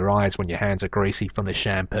shampoo in your eyes when your hands are greasy from the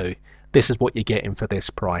shampoo. This is what you're getting for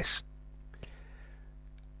this price.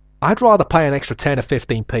 I'd rather pay an extra 10 or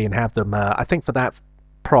 15p and have them. I think for that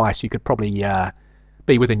price, you could probably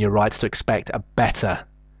be within your rights to expect a better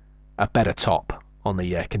top on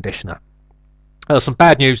the conditioner. Some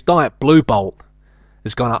bad news. Diet Blue Bolt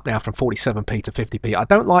has gone up now from 47p to 50p. I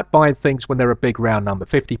don't like buying things when they're a big round number.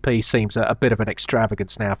 50p seems a bit of an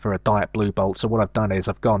extravagance now for a Diet Blue Bolt. So what I've done is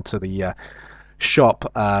I've gone to the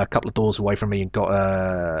shop a couple of doors away from me and got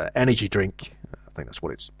an energy drink. I think that's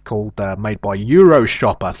what it's called, made by Euro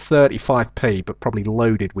Shopper, 35p, but probably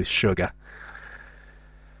loaded with sugar.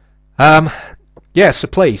 So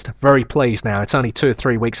pleased, very pleased now. It's only 2 or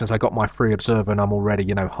 3 weeks since I got my free Observer, and I'm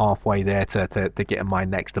already, halfway there to getting my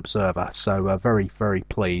next Observer. So very, very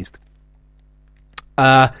pleased.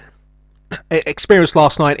 Experience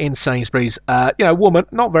last night in Sainsbury's. Woman,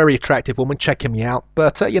 not very attractive woman, checking me out,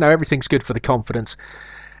 but everything's good for the confidence.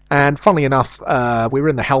 And funnily enough, we were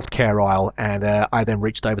in the healthcare aisle, and I then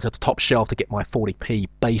reached over to the top shelf to get my 40p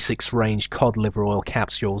Basics range cod liver oil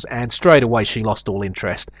capsules, and straight away she lost all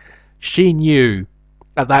interest. She knew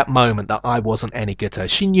at that moment that I wasn't any good to her.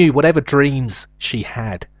 She knew whatever dreams she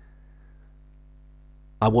had,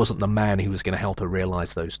 I wasn't the man who was going to help her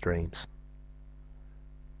realise those dreams.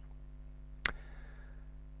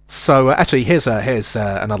 So actually, here's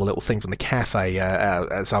another little thing from the cafe.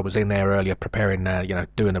 As I was in there earlier, preparing,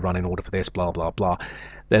 doing the running order for this, blah blah blah.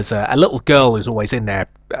 There's a little girl who's always in there,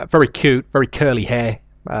 very cute, very curly hair.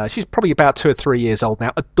 She's probably about 2 or 3 years old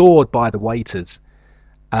now, adored by the waiters.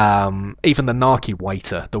 Even the narky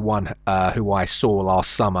waiter, the one who I saw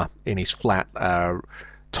last summer in his flat,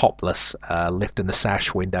 topless, lifting the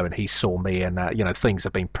sash window, and he saw me, and things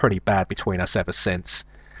have been pretty bad between us ever since.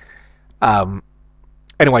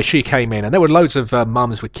 Anyway, she came in, and there were loads of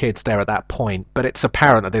mums with kids there at that point, but it's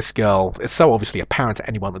apparent that this girl, it's so obviously apparent to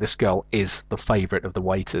anyone that this girl is the favourite of the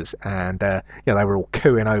waiters, and they were all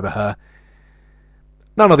cooing over her.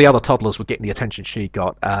 None of the other toddlers were getting the attention she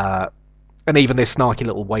got, and even this snarky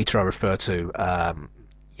little waiter I refer to,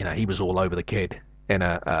 he was all over the kid in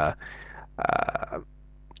a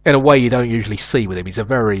way you don't usually see with him. He's a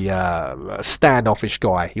very standoffish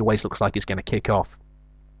guy. He always looks like he's going to kick off.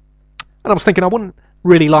 And I was thinking I wouldn't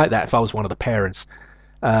really like that if I was one of the parents.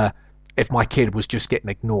 If my kid was just getting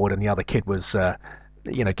ignored and the other kid was,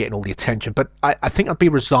 getting all the attention. But I think I'd be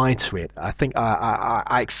resigned to it. I think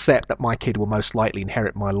I accept that my kid will most likely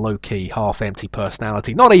inherit my low-key, half-empty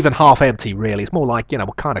personality. Not even half-empty, really. It's more like,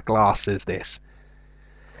 what kind of glass is this?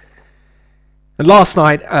 And last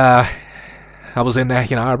night, I was in there,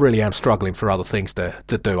 I really am struggling for other things to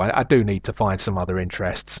do. I do need to find some other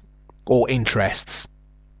interests.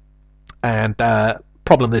 And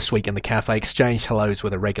problem this week in the cafe, exchanged hellos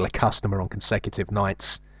with a regular customer on consecutive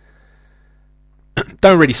nights.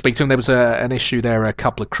 Don't really speak to him. There was an issue there a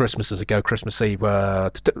couple of Christmases ago, Christmas Eve,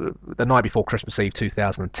 the night before Christmas Eve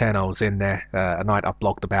 2010. I was in there, a night I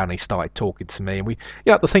blogged about, and he started talking to me. And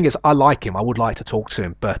the thing is, I like him. I would like to talk to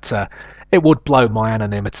him, but it would blow my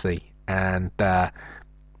anonymity. And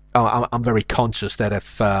I'm very conscious that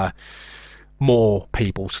if more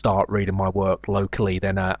people start reading my work locally,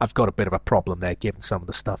 then I've got a bit of a problem there, given some of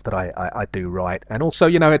the stuff that I do write. And also,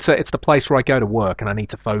 it's the place where I go to work, and I need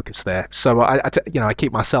to focus there. So I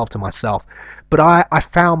keep myself to myself. But I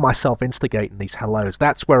found myself instigating these hellos.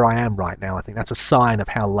 That's where I am right now. I think that's a sign of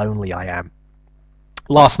how lonely I am.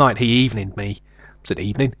 Last night he eveninged me. Was it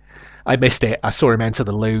evening? I missed it. I saw him enter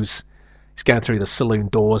the loos. He's going through the saloon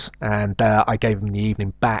doors, and I gave him the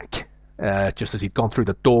evening back. Just as he'd gone through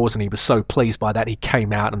the doors, and he was so pleased by that, he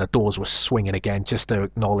came out and the doors were swinging again, just to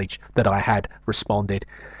acknowledge that I had responded.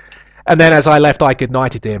 And then as I left, I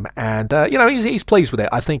goodnighted him, and he's pleased with it.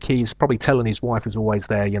 I think he's probably telling his wife, who's always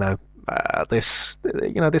there, this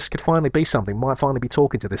could finally be something. Might finally be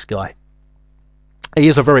talking to this guy. He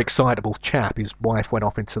is a very excitable chap. His wife went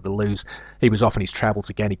off into the loos. He was off on his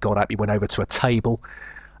travels again. He got up. He went over to a table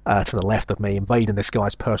to the left of me, invading this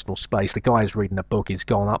guy's personal space. The guy is reading a book. He's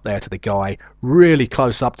gone up there to the guy, really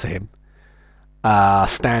close up to him,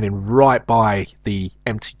 standing right by the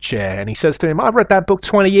empty chair, and he says to him, "I read that book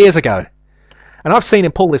 20 years ago." And I've seen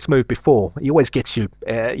him pull this move before. He always gets you,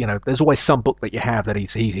 there's always some book that you have that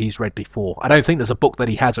he's read before. I don't think there's a book that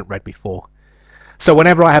he hasn't read before. So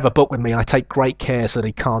whenever I have a book with me, I take great care so that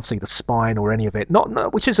he can't see the spine or any of it.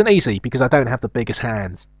 Which isn't easy, because I don't have the biggest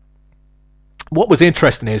hands. What was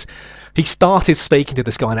interesting is he started speaking to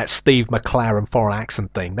this guy in that Steve McLaren foreign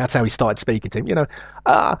accent thing. That's how he started speaking to him.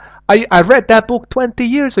 I read that book 20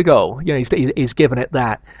 years ago. He's given it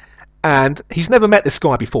that. And he's never met this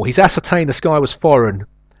guy before. He's ascertained this guy was foreign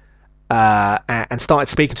and started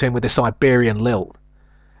speaking to him with this Iberian lilt.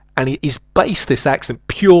 And he's based this accent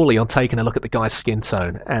purely on taking a look at the guy's skin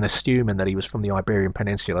tone and assuming that he was from the Iberian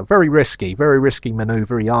Peninsula. Very risky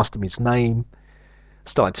maneuver. He asked him his name.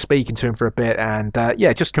 Started speaking to him for a bit, and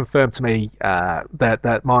just confirmed to me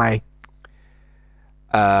that my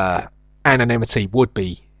anonymity would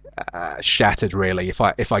be shattered, really, if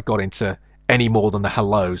I got into any more than the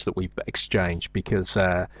hellos that we've exchanged, because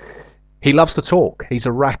he loves to talk. He's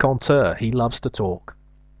a raconteur. He loves to talk.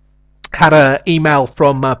 Had an email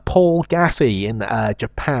from Paul Gaffey in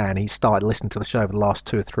Japan. He started listening to the show over the last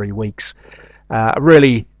 2 or 3 weeks. I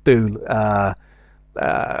really do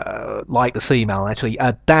like this email, actually.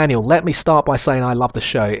 Daniel, let me start by saying I love the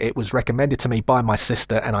show. It was recommended to me by my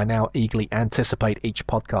sister, and I now eagerly anticipate each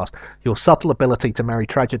podcast. Your subtle ability to marry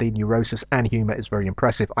tragedy, neurosis, and humour is very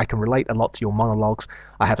impressive. I can relate a lot to your monologues.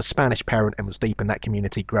 I have a Spanish parent and was deep in that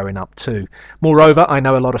community growing up too. Moreover, I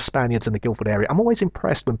know a lot of Spaniards in the Guildford area. I'm always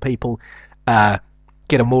impressed when people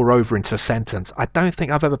get a moreover into a sentence. I don't think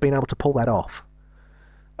I've ever been able to pull that off.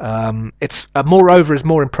 It's a moreover is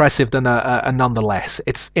more impressive than a nonetheless.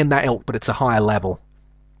 It's in that ilk, but it's a higher level.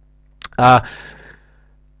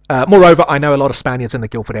 Moreover, I know a lot of Spaniards in the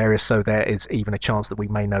Guildford area, so there is even a chance that we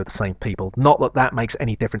may know the same people. Not that makes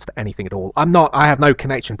any difference to anything at all. I have no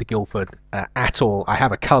connection to Guildford at all. I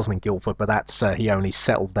have a cousin in Guildford, but that's he only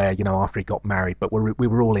settled there, after he got married. But we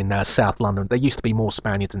were all in South London. There used to be more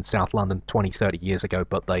Spaniards in South London 20, 30 years ago,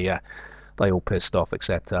 but they all pissed off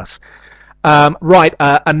except us. Right,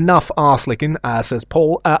 enough arse-licking, says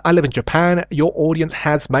Paul. I live in Japan. Your audience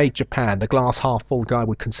has made Japan. The glass half-full guy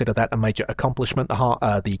would consider that a major accomplishment.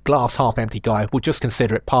 The glass half-empty guy would just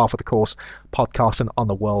consider it par for the course podcasting on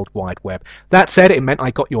the World Wide Web. That said, it meant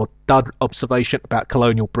I got your dud observation about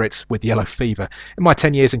colonial Brits with yellow fever. In my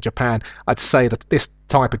 10 years in Japan, I'd say that this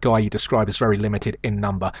type of guy you describe is very limited in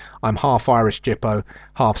number. I'm half Irish Gippo,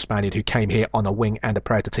 half Spaniard who came here on a wing and are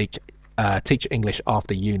proud to teach English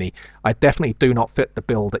after uni. I definitely do not fit the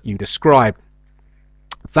bill that you describe.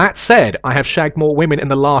 That said, I have shagged more women in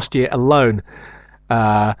the last year alone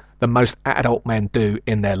than most adult men do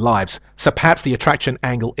in their lives. So perhaps the attraction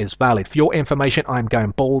angle is valid. For your information, I'm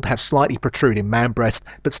going bald, have slightly protruding man breasts,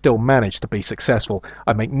 but still manage to be successful.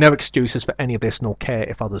 I make no excuses for any of this, nor care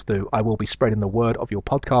if others do. I will be spreading the word of your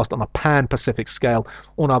podcast on a pan-Pacific scale.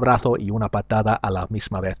 Un abrazo y una patada a la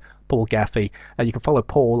misma vez. Paul Gaffey. You can follow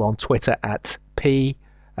Paul on Twitter at P,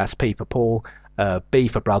 that's P for Paul, B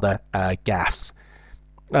for brother, Gaff.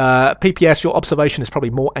 PPS, your observation is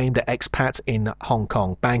probably more aimed at expats in Hong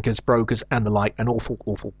Kong, bankers, brokers, and the like. An awful,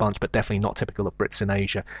 awful bunch, but definitely not typical of Brits in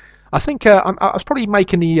Asia. I think I was probably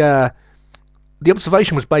making the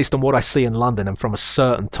observation was based on what I see in London and from a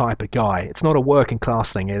certain type of guy. It's not a working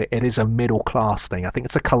class thing. It is a middle class thing. I think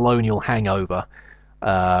it's a colonial hangover.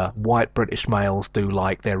 White British males do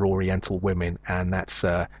like their Oriental women, and that's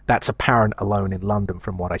apparent alone in London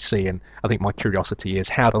from what I see. And I think my curiosity is,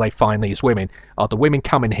 how do they find these women? Are the women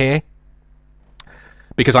coming here?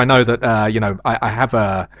 Because I know that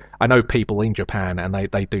I know people in Japan, and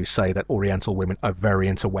they do say that Oriental women are very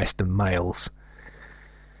into Western males.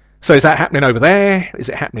 So is that happening over there? Is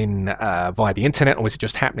it happening via the internet, or is it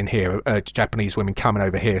just happening here? Japanese women coming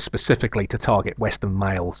over here specifically to target Western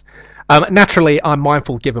males. Naturally, I'm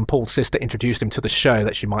mindful, given Paul's sister introduced him to the show,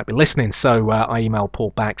 that she might be listening. So I emailed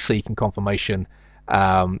Paul back seeking confirmation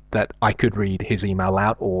that I could read his email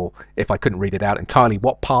out, or if I couldn't read it out entirely,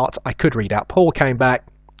 what part I could read out. Paul came back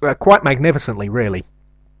quite magnificently, really.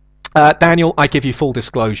 Daniel, I give you full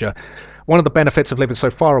disclosure. One of the benefits of living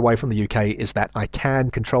so far away from the UK is that I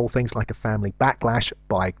can control things like a family backlash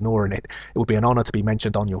by ignoring it. It would be an honour to be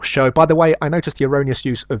mentioned on your show. By the way, I noticed the erroneous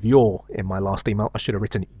use of your in my last email. I should have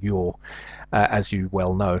written your, as you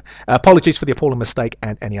well know. Apologies for the appalling mistake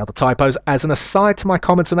and any other typos. As an aside to my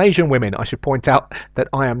comments on Asian women, I should point out that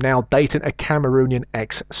I am now dating a Cameroonian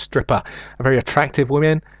ex-stripper. A very attractive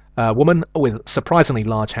woman with surprisingly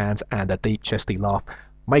large hands and a deep chesty laugh.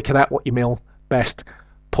 Make of that what you will. Best,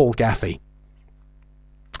 Paul Gaffey.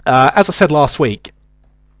 As I said last week,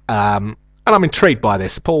 and I'm intrigued by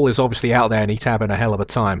this, Paul is obviously out there and he's having a hell of a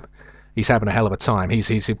time. He's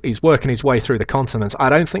working his way through the continents. I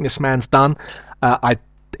don't think this man's done.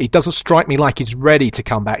 He doesn't strike me like he's ready to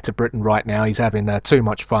come back to Britain right now. He's having too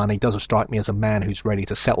much fun. He doesn't strike me as a man who's ready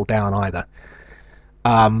to settle down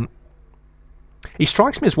either. He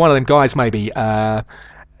strikes me as one of them guys, maybe, and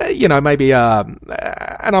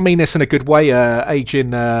I mean this in a good way, aging,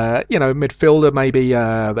 midfielder, maybe,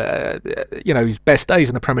 his best days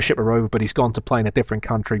in the Premiership are over, but he's gone to play in a different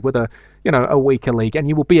country with a weaker league, and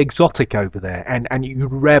you will be exotic over there, and you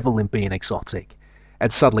revel in being exotic.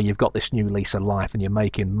 And suddenly you've got this new lease of life, and you're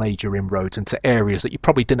making major inroads into areas that you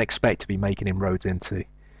probably didn't expect to be making inroads into.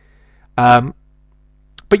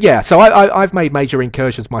 But yeah, so I've made major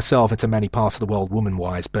incursions myself into many parts of the world,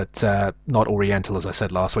 woman-wise, but not Oriental, as I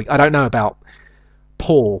said last week. I don't know about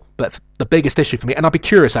Paul, but the biggest issue for me, and I'd be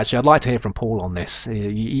curious actually, I'd like to hear from Paul on this.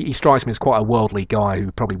 He strikes me as quite a worldly guy who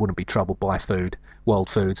probably wouldn't be troubled by world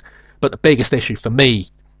foods. But the biggest issue for me,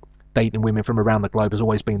 dating women from around the globe, has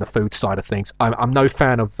always been the food side of things. I'm no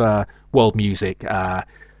fan of world music.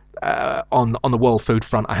 On the world food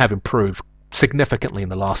front, I have improved significantly in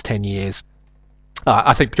the last 10 years.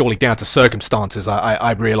 I think purely down to circumstances.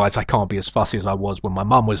 I realise I can't be as fussy as I was when my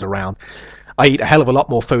mum was around. I eat a hell of a lot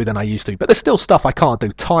more food than I used to, but there's still stuff I can't do.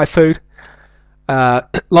 Thai food,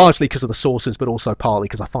 largely because of the sauces, but also partly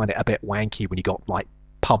because I find it a bit wanky when you got like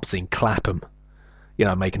pubs in Clapham,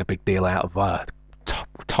 making a big deal out of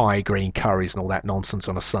Thai green curries and all that nonsense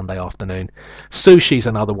on a Sunday afternoon. Sushi's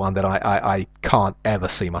another one that I can't ever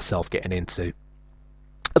see myself getting into.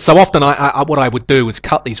 So often what I would do was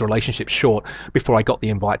cut these relationships short before I got the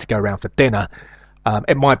invite to go around for dinner.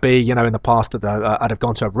 It might be, in the past that I'd have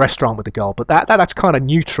gone to a restaurant with a girl, but that's kind of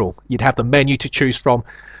neutral. You'd have the menu to choose from,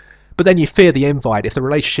 but then you fear the invite. If the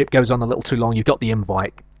relationship goes on a little too long, you've got the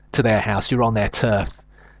invite to their house. You're on their turf.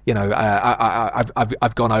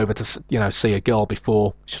 I've gone over to see a girl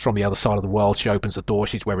before. She's from the other side of the world. She opens the door.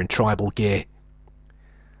 She's wearing tribal gear.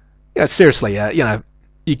 Seriously,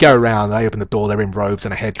 You go around, they open the door, they're in robes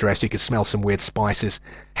and a headdress, you can smell some weird spices.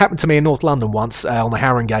 Happened to me in North London once on the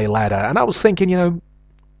Haringey ladder, and I was thinking,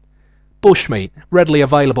 bushmeat, readily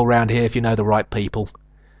available around here if you know the right people.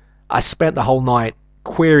 I spent the whole night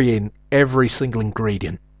querying every single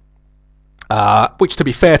ingredient, which, to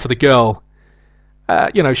be fair to the girl,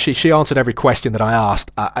 she answered every question that I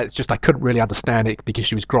asked. It's just I couldn't really understand it because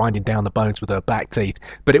she was grinding down the bones with her back teeth.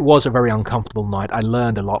 But it was a very uncomfortable night. I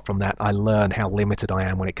learned a lot from that. I learned how limited I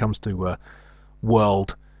am when it comes to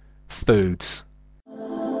world foods.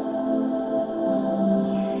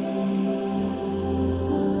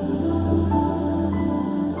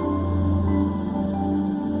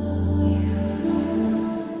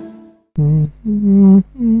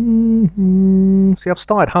 See, I've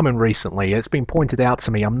started humming recently. It's been pointed out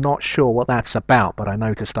to me. I'm not sure what that's about, but I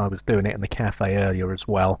noticed I was doing it in the cafe earlier as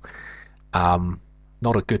well. Not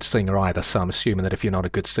a good singer either, so I'm assuming that if you're not a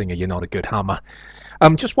good singer, you're not a good hummer.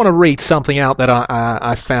 Just want to read something out that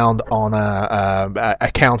I found on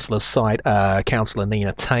a counsellor's site, counsellor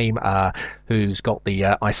Nina Tame, who's got the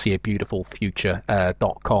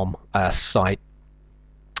ISeeABeautifulFuture.com site.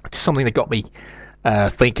 Just something that got me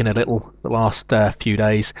thinking a little the last few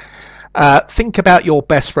days. Think about your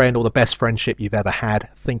best friend or the best friendship you've ever had.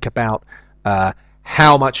 Think about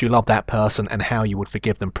how much you love that person and how you would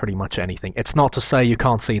forgive them pretty much anything. It's not to say you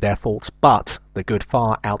can't see their faults, but the good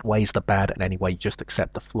far outweighs the bad, and anyway, you just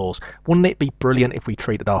accept the flaws. Wouldn't it be brilliant if we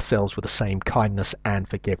treated ourselves with the same kindness and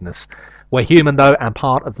forgiveness? We're human though, and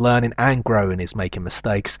part of learning and growing is making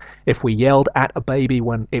mistakes. If we yelled at a baby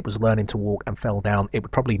when it was learning to walk and fell down, it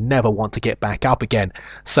would probably never want to get back up again.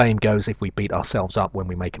 Same goes if we beat ourselves up when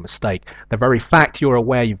we make a mistake. The very fact you're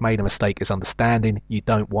aware you've made a mistake is understanding you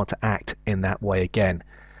don't want to act in that way again.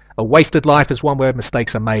 A wasted life is one where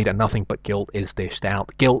mistakes are made and nothing but guilt is dished out.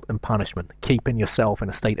 Guilt and punishment, keeping yourself in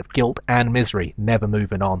a state of guilt and misery, never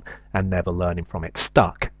moving on and never learning from it.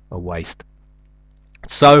 Stuck, a waste.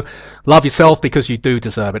 So, love yourself because you do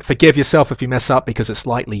deserve it. Forgive yourself if you mess up because it's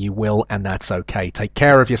likely you will, and that's okay. Take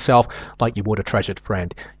care of yourself like you would a treasured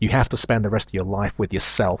friend. You have to spend the rest of your life with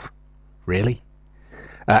yourself. Really?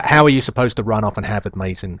 How are you supposed to run off and have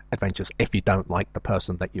amazing adventures if you don't like the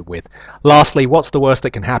person that you're with? Lastly, what's the worst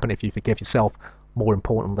that can happen if you forgive yourself? More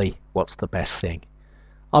importantly, what's the best thing?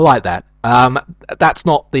 I like that. That's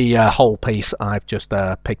not the whole piece. I've just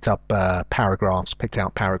picked out paragraphs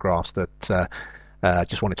that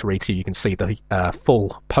just wanted to read so you can see the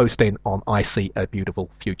full posting on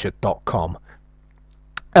ISeeABeautifulFuture.com.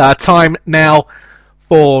 Time now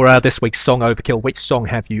for this week's Song Overkill. Which song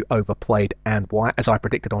have you overplayed and why? As I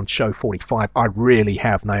predicted on show 45, I really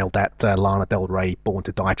have nailed that Lana Del Rey Born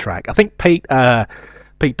to Die track. I think Pete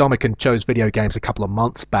Domican chose Video Games a couple of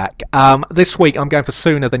months back. This week I'm going for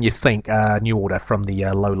Sooner Than You Think, New Order from the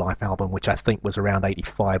Low Life album, which I think was around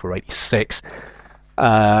 85 or 86.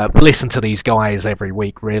 Listen to these guys every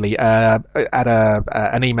week, really. Had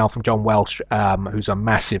an email from John Welsh, who's a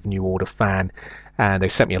massive New Order fan, and they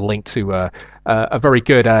sent me a link to a very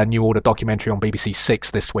good New Order documentary on BBC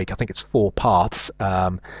Six this week. I think it's 4 parts,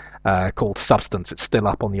 called Substance. It's still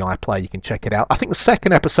up on the iPlayer. You can check it out. I think the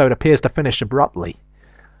second episode appears to finish abruptly.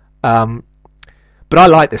 But I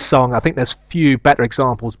like this song. I think there's few better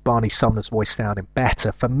examples. Barney Sumner's voice sounding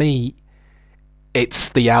better. For me, it's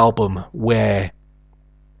the album where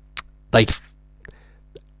the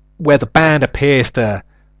band appears to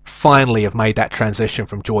finally have made that transition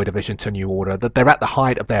from Joy Division to New Order, that they're at the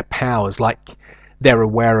height of their powers, like they're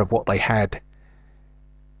aware of what they had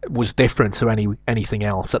was different to anything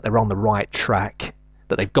else, that they're on the right track,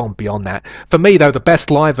 that they've gone beyond that. For me, though, the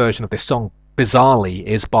best live version of this song, bizarrely,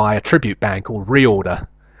 is by a tribute band called Reorder,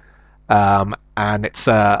 and it's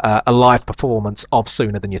a live performance of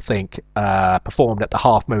Sooner Than You Think, performed at the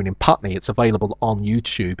Half Moon in Putney. It's available on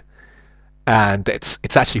YouTube. And it's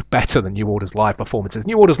actually better than New Order's live performances.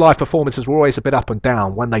 New Order's live performances were always a bit up and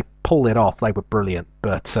down. When they pulled it off, they were brilliant.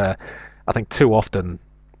 But I think too often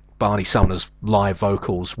Barney Sumner's live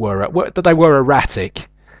vocals were erratic,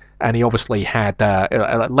 and he obviously had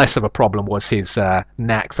less of a problem was his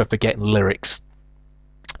knack for forgetting lyrics.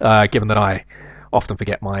 Given that I often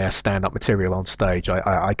forget my stand-up material on stage,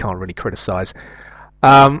 I can't really criticise.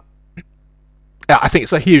 I think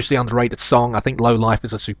it's a hugely underrated song. I think Low Life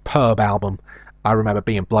is a superb album. I remember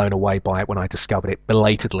being blown away by it when I discovered it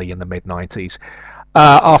belatedly in the mid-90s.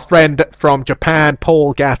 Our friend from Japan,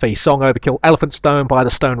 Paul Gaffey, Song Overkill, Elephant Stone by the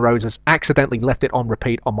Stone Roses. Accidentally left it on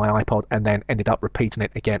repeat on my iPod and then ended up repeating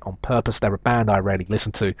it again on purpose. They're a band I rarely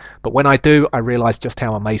listen to, but when I do, I realise just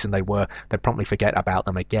how amazing they were. Then promptly forget about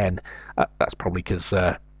them again. That's probably because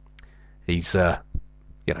he's,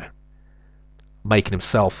 making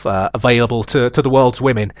himself available to the world's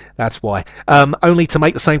women. That's why. Only to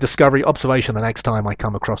make the same discovery observation the next time I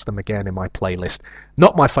come across them again in my playlist.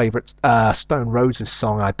 Not my favourite Stone Roses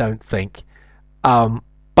song, I don't think.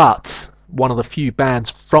 But one of the few bands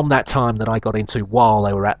from that time that I got into while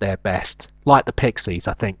they were at their best. Like the Pixies,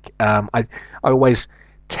 I think. I always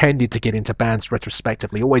tended to get into bands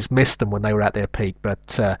retrospectively. Always missed them when they were at their peak,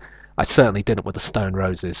 but I certainly didn't with the Stone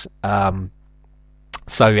Roses.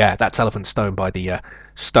 So yeah, that's Elephant Stone by the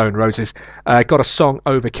Stone Roses. Got a song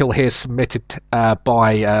Overkill here submitted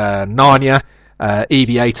by Narnia,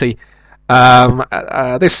 EV80.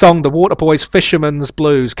 This song, The Waterboys Fisherman's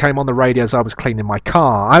Blues, came on the radio as I was cleaning my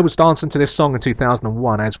car. I was dancing to this song in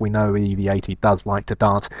 2001. As we know, EV80 does like to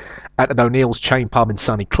dance at an O'Neill's Chain Pub in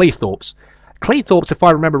sunny Cleethorpes. Cleethorpes, if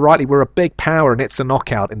I remember rightly, were a big power and It's a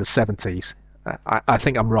Knockout in the 70s. I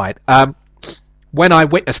think I'm right. When I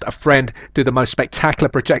witnessed a friend do the most spectacular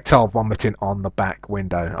projectile vomiting on the back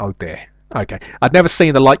window. Oh dear. Okay. I'd never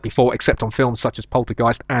seen the like before except on films such as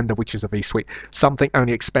Poltergeist and The Witches of Eastwick, something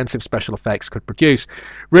only expensive special effects could produce.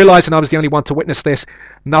 Realising I was the only one to witness this,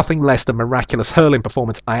 nothing less than miraculous hurling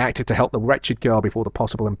performance, I acted to help the wretched girl before the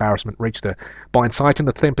possible embarrassment reached her. By inciting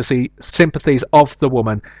the sympathies of the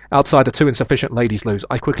woman outside the two insufficient ladies' loos,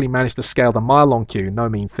 I quickly managed to scale the mile-long queue, no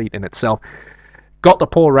mean feat in itself. Got the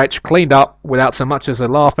poor wretch cleaned up without so much as a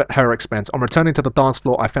laugh at her expense. On returning to the dance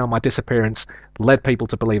floor, I found my disappearance led people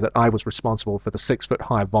to believe that I was responsible for the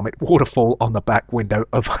 6-foot-high vomit waterfall on the back window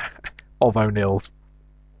of O'Neill's.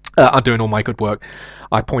 I'm doing all my good work.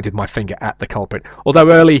 I pointed my finger at the culprit.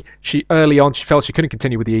 Although early on she felt she couldn't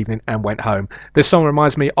continue with the evening and went home. This song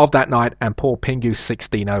reminds me of that night and poor Pingu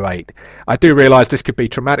 1608. I do realise this could be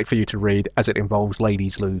traumatic for you to read as it involves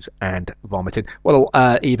ladies' loos and vomiting. Well,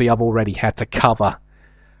 Evie, I've already had to cover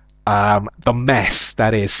the mess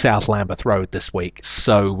that is South Lambeth Road this week.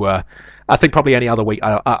 So I think probably any other week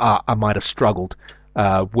I might have struggled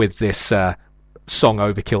with this song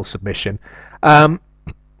Overkill submission.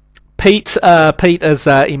 Pete has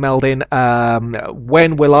emailed in,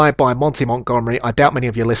 When Will I by Monty Montgomery. I doubt many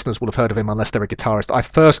of your listeners will have heard of him unless they're a guitarist. I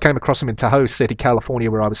first came across him in Tahoe City, California,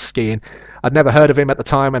 where I was skiing. I'd never heard of him at the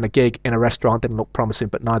time, and a gig in a restaurant didn't look promising,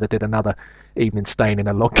 but neither did another evening staying in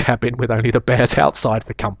a log cabin with only the bears outside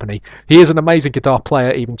for company. He is an amazing guitar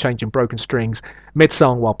player, even changing broken strings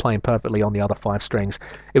mid-song while playing perfectly on the other 5 strings.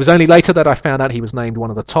 It was only later that I found out he was named one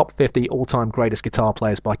of the top 50 all-time greatest guitar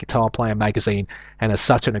players by Guitar Player magazine, and has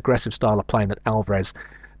such an aggressive style of playing that Alvarez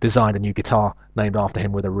designed a new guitar named after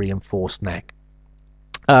him with a reinforced neck.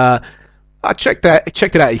 I checked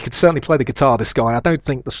it out. He could certainly play the guitar, this guy. I don't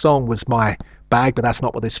think the song was my bag, but that's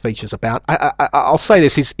not what this feature's about. I'll say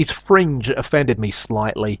this, his fringe offended me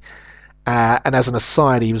slightly. And as an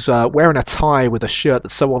aside, he was wearing a tie with a shirt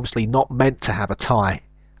that's so obviously not meant to have a tie.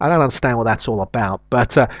 I don't understand what that's all about.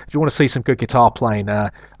 But if you want to see some good guitar playing,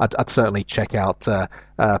 I'd certainly check out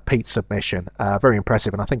Pete's submission. Very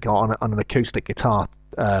impressive, and I think on an acoustic guitar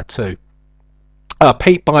too.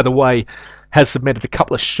 Pete, by the way, has submitted a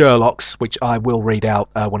couple of Sherlocks, which I will read out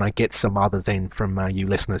when I get some others in from you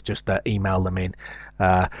listeners. Just email them in.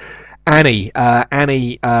 Annie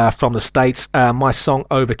from the States, my song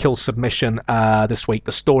Overkill submission this week,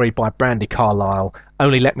 The Story by Brandy Carlisle.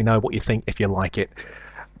 Only let me know what you think if you like it.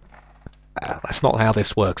 That's not how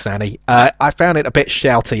this works, Annie. I found it a bit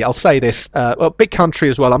shouty. I'll say this. Well, bit country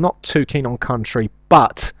as well. I'm not too keen on country,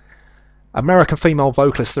 but American female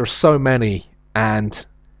vocalists, there are so many, and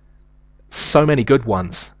so many good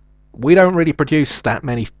ones. We don't really produce that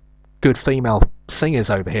many good female singers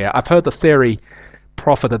over here. I've heard the theory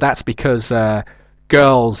proffer that that's because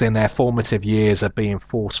girls in their formative years are being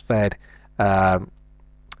force-fed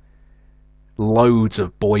loads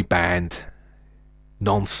of boy band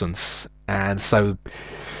nonsense, and so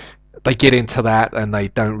they get into that and they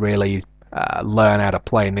don't really learn how to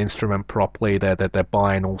play an instrument properly. They're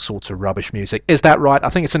buying all sorts of rubbish music. Is that right? I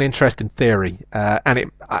think it's an interesting theory, and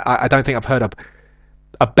I don't think I've heard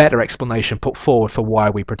a better explanation put forward for why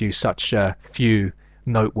we produce such few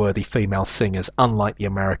noteworthy female singers, unlike the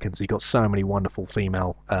Americans who got so many wonderful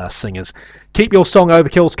female singers. Keep your song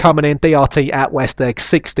overkills coming in. DRT at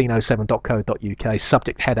westegg1607.co.uk.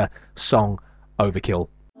 Subject header song overkill.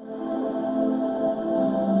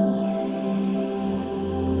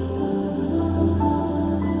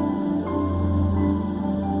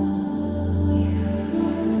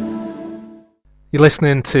 You're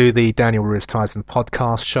listening to the Daniel Ruiz Tizon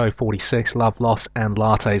podcast, show 46, Love, Loss and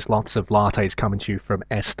Lattes. Lots of lattes coming to you from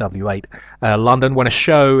SW8 London. When a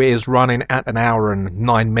show is running at an hour and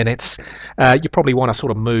 9 minutes, you probably want to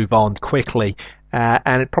sort of move on quickly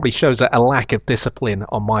and it probably shows a lack of discipline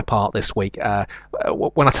on my part this week.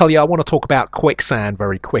 When I tell you I want to talk about quicksand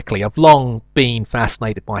very quickly, I've long been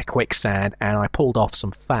fascinated by quicksand, and I pulled off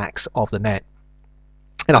some facts off the net.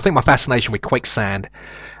 And I think my fascination with quicksand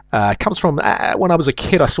comes from when I was a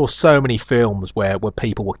kid. I saw so many films where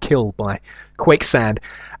people were killed by quicksand.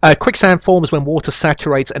 Quicksand forms when water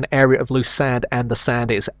saturates an area of loose sand and the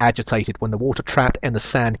sand is agitated. When the water trapped in the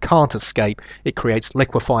sand can't escape, it creates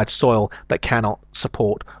liquefied soil that cannot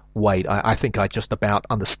support weight. I think I just about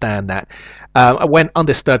understand that. When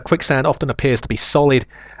undisturbed, quicksand often appears to be solid,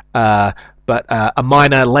 but a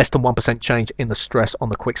minor, less than 1% change in the stress on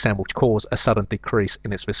the quicksand will cause a sudden decrease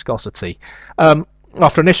in its viscosity.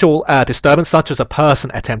 After initial disturbance, such as a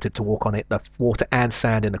person attempted to walk on it, the water and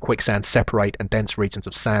sand in the quicksand separate and dense regions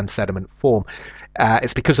of sand sediment form.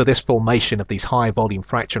 It's because of this formation of these high volume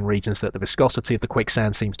fraction regions that the viscosity of the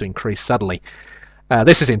quicksand seems to increase suddenly.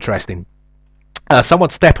 This is interesting. Someone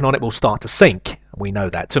stepping on it will start to sink. We know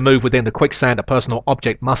that. To move within the quicksand, a person or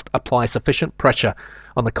object must apply sufficient pressure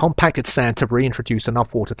on the compacted sand to reintroduce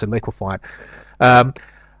enough water to liquefy it.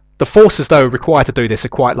 The forces, though, required to do this are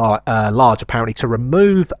quite large, apparently. To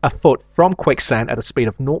remove a foot from quicksand at a speed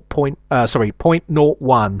of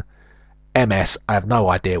 0.01 ms, I have no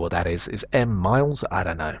idea what that is. Is m miles? I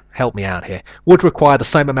don't know. Help me out here. Would require the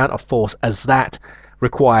same amount of force as that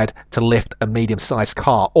required to lift a medium-sized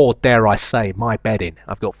car, or dare I say, my bedding.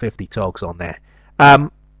 I've got 50 togs on there.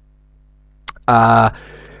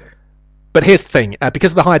 But here's the thing,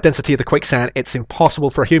 because of the high density of the quicksand, it's impossible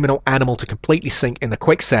for a human or animal to completely sink in the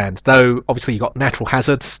quicksand, though obviously you've got natural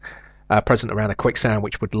hazards present around the quicksand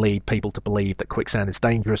which would lead people to believe that quicksand is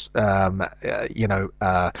dangerous. Harsher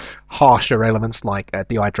elements like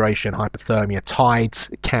dehydration, hypothermia, tides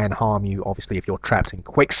can harm you, obviously, if you're trapped in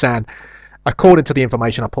quicksand. According to the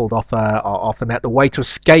information I pulled off the net, the way to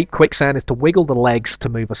escape quicksand is to wiggle the legs to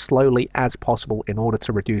move as slowly as possible in order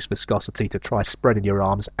to reduce viscosity, to try spreading your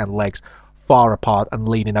arms and legs far apart and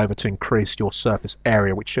leaning over to increase your surface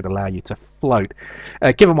area, which should allow you to float.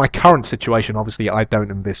 Given my current situation, obviously I don't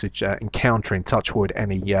envisage encountering, touch wood,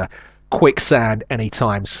 any quicksand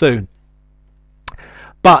anytime soon.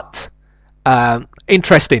 But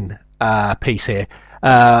interesting piece here,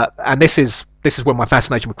 and this is where my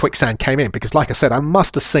fascination with quicksand came in, because like I said, I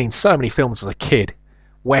must have seen so many films as a kid.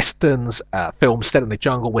 Westerns, films set in the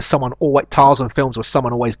jungle where someone always, Tizon films where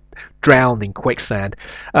someone always drowned in quicksand.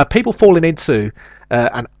 People falling into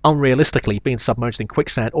and unrealistically being submerged in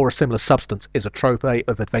quicksand or a similar substance is a trophy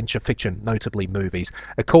of adventure fiction, notably movies.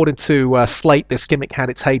 According to Slate, this gimmick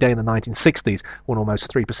had its heyday in the 1960s, when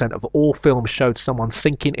almost 3% of all films showed someone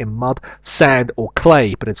sinking in mud, sand or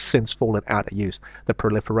clay, but has since fallen out of use. The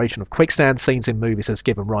proliferation of quicksand scenes in movies has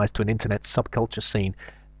given rise to an internet subculture scene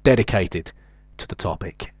dedicated to the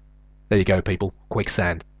topic. There you go, people.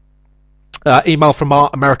 Quicksand. Email from our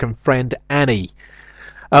American friend Annie.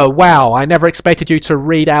 Wow, I never expected you to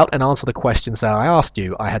read out and answer the questions that I asked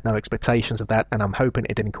you. I had no expectations of that, and I'm hoping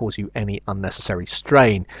it didn't cause you any unnecessary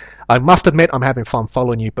strain. I must admit I'm having fun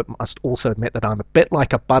following you, but must also admit that I'm a bit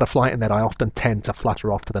like a butterfly and that I often tend to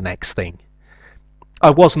flutter off to the next thing. I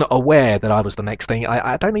wasn't aware that I was the next thing.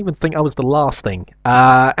 I don't even think I was the last thing.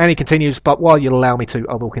 Annie continues, but while you'll allow me to,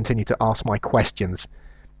 I will continue to ask my questions.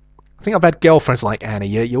 I think I've had girlfriends like Annie.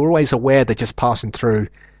 You're always aware they're just passing through.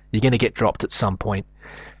 You're going to get dropped at some point.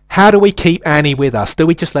 How do we keep Annie with us? Do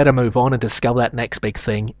we just let her move on and discover that next big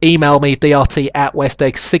thing? Email me,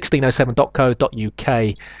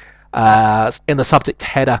 drt@westegg1607.co.uk. In the subject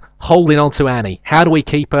header, holding on to Annie. How do we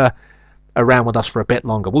keep her around with us for a bit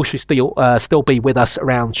longer? Will she still be with us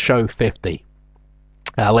around show 50?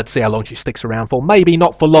 Let's see how long she sticks around for. Maybe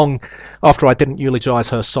not for long after I didn't eulogise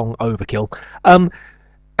her song Overkill.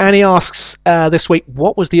 Annie asks this week,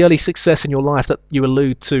 what was the early success in your life that you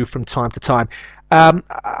allude to from time to time?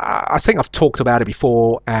 I think I've talked about it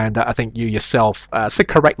before, and I think you yourself said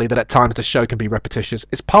correctly that at times the show can be repetitious.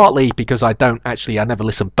 It's partly because I never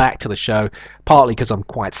listen back to the show, partly because I'm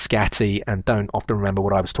quite scatty and don't often remember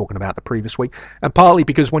what I was talking about the previous week, and partly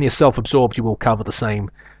because when you're self-absorbed you will cover the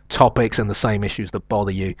same topics and the same issues that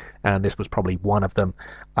bother you, and this was probably one of them.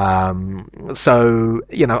 So,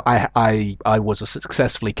 you know, I was a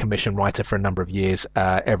successfully commissioned writer for a number of years.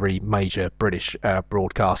 Every major British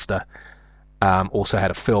broadcaster also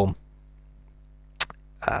had a film.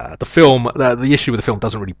 The issue with the film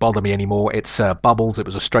doesn't really bother me anymore. It's Bubbles. It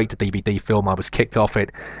was a straight-to-DVD film. I was kicked off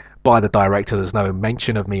it by the director. There's no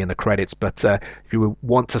mention of me in the credits, but if you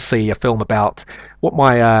want to see a film about what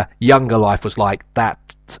my younger life was like,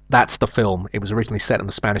 that's the film. It was originally set in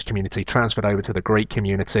the Spanish community, transferred over to the Greek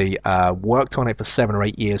community, worked on it for 7 or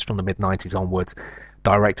 8 years from the mid-90s onwards,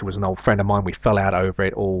 director was an old friend of mine. We fell out over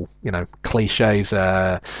it. All, cliches.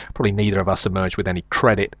 Probably neither of us emerged with any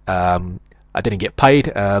credit. I didn't get paid.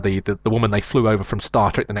 The woman they flew over from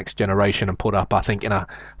Star Trek: The Next Generation and put up, I think, in a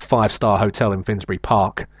 5-star hotel in Finsbury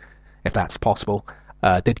Park, if that's possible,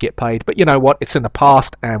 did get paid. But you know what? It's in the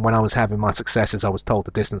past, and when I was having my successes, I was told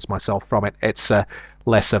to distance myself from it. It's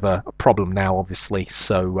less of a problem now, obviously.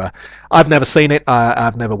 So I've never seen it.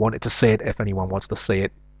 I've never wanted to see it. If anyone wants to see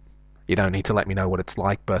it, you don't need to let me know what it's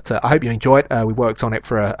like. But I hope you enjoy it. We worked on it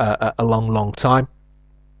for a long, long time.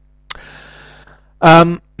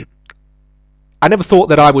 I never thought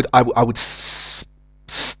that I would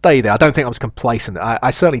stay there. I don't think I was complacent. I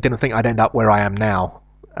certainly didn't think I'd end up where I am now,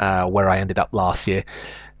 where I ended up last year.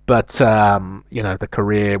 But the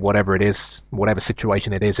career, whatever it is, whatever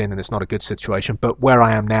situation it is in, and it's not a good situation. But where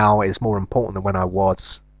I am now is more important than where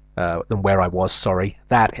I was. Sorry,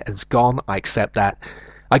 that has gone. I accept that.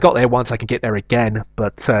 I got there once. I can get there again.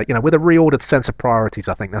 But with a reordered sense of priorities,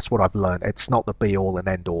 I think that's what I've learned. It's not the be all and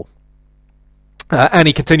end all. And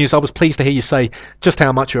he continues, I was pleased to hear you say just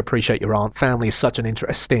how much you appreciate your aunt. Family is such an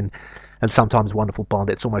interesting and sometimes wonderful bond.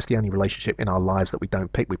 It's almost the only relationship in our lives that we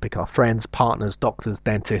don't pick. We pick our friends, partners, doctors,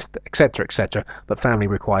 dentists, etc., etc. But family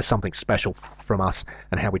requires something special from us,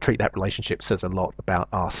 and how we treat that relationship says a lot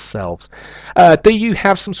about ourselves. Do you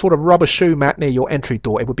have some sort of rubber shoe mat near your entry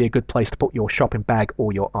door? It would be a good place to put your shopping bag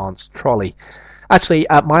or your aunt's trolley. Actually,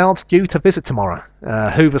 my aunt's due to visit tomorrow.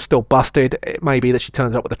 Hoover's still busted. It may be that she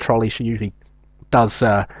turns up with a trolley. She usually does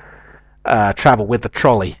travel with the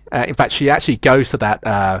trolley. In fact, she actually goes to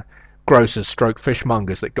that grocer's stroke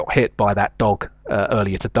fishmonger's that got hit by that dog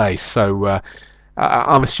earlier today. So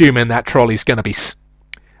I'm assuming that trolley's going to be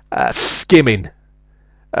skimming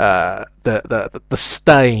the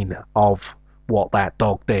stain of what that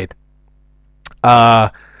dog did.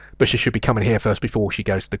 But she should be coming here first before she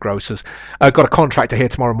goes to the grocers. I've got a contractor here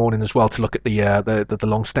tomorrow morning as well to look at the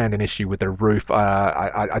long-standing issue with the roof.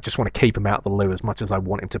 I just want to keep him out of the loo as much as I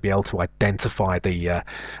want him to be able to identify the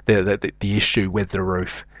issue with the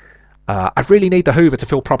roof. I really need the Hoover to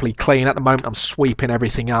feel properly clean. At the moment, I'm sweeping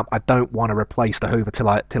everything up. I don't want to replace the Hoover till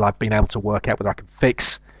I've been able to work out whether I can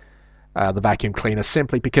fix the vacuum cleaner.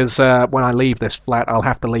 Simply because when I leave this flat, I'll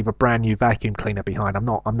have to leave a brand new vacuum cleaner behind. I'm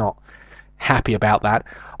not happy about that.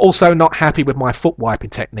 Also, not happy with my foot wiping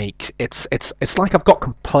technique. It's like I've got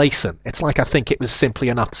complacent. It's like I think it was simply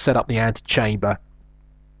enough to set up the antechamber.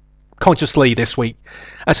 Consciously this week,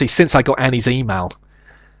 actually since I got Annie's email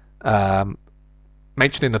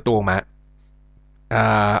mentioning the doormat,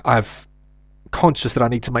 I've conscious that I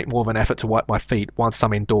need to make more of an effort to wipe my feet once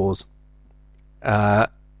I'm indoors.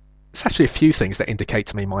 It's actually a few things that indicate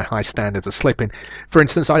to me my high standards are slipping. For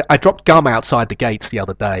instance, I dropped gum outside the gates the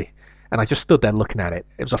other day, and I just stood there looking at it.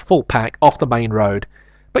 It was a full pack off the main road,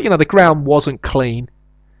 but the ground wasn't clean.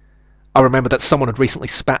 I remember that someone had recently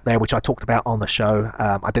spat there, which I talked about on the show.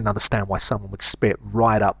 I didn't understand why someone would spit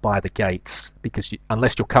right up by the gates, because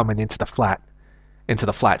unless you're coming into the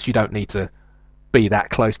flats, you don't need to be that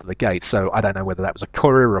close to the gates. So I don't know whether that was a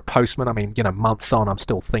courier or a postman. I mean, months on, I'm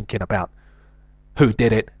still thinking about who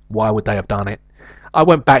did it, why would they have done it. I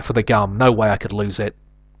went back for the gum. No way I could lose it.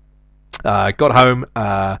 Got home,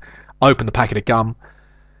 opened the packet of gum,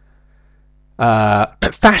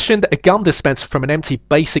 fashioned a gum dispenser from an empty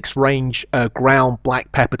Basics range ground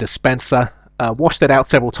black pepper dispenser, washed it out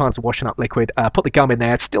several times with washing up liquid, put the gum in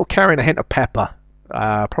there. It's still carrying a hint of pepper.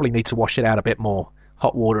 Probably need to wash it out a bit more.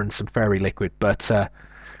 Hot water and some fairy liquid. But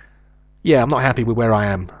yeah, I'm not happy with where I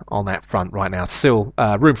am on that front right now. Still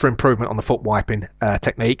room for improvement on the foot wiping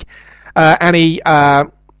technique. Annie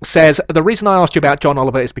says, the reason I asked you about John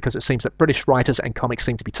Oliver is because it seems that British writers and comics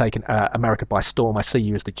seem to be taking America by storm. I see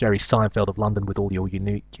you as the Jerry Seinfeld of London with all your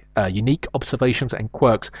unique observations and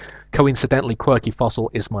quirks. Coincidentally, Quirky Fossil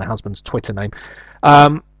is my husband's Twitter name.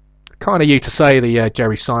 Kind of you to say the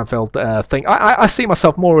Jerry Seinfeld thing. I see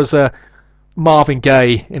myself more as a Marvin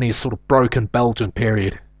Gaye in his sort of broken Belgian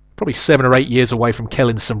period. Probably 7 or 8 years away from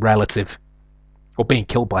killing some relative. Or being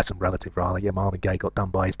killed by some relative, rather. Yeah, Marvin Gaye got done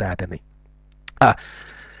by his dad, didn't he?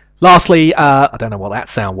 Lastly, I don't know what that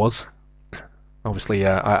sound was. Obviously, do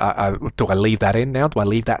I leave that in now? Do I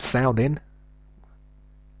leave that sound in?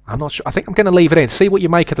 I'm not sure. I think I'm going to leave it in. See what you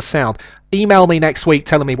make of the sound. Email me next week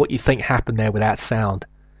telling me what you think happened there with that sound.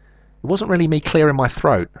 It wasn't really me clearing my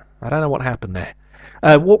throat. I don't know what happened there.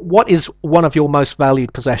 What is one of your most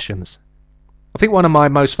valued possessions? I think one of my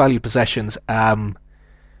most valued possessions,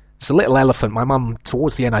 it's a little elephant. My mum,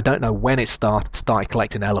 towards the end, I don't know when it started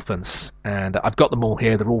collecting elephants. And I've got them all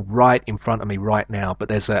here. They're all right in front of me right now. But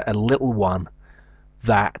there's a little one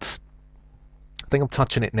that think I'm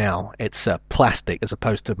touching it now. It's plastic as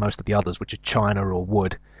opposed to most of the others, which are china or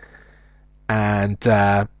wood. And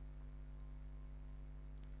I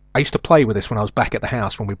used to play with this when I was back at the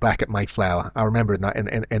house, when we were back at Mayflower. I remember in that,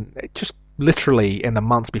 and just literally in the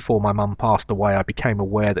months before my mum passed away, I became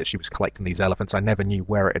aware that she was collecting these elephants. I never knew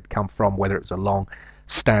where it had come from, whether it was a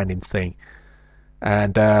long-standing thing.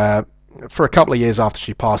 And for a couple of years after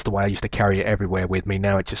she passed away, I used to carry it everywhere with me.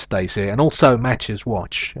 Now it just stays here. And also Match's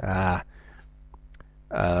watch. I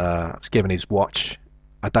was given his watch.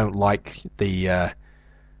 I don't like the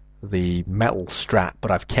metal strap,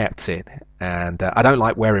 but I've kept it. And I don't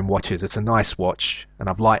like wearing watches. It's a nice watch, and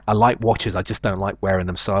I like watches. I just don't like wearing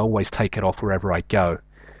them, so I always take it off wherever I go.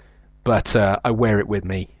 But I wear it with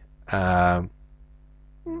me a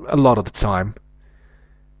lot of the time,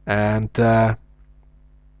 and I'm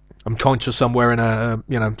conscious I'm wearing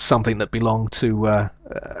something that belonged to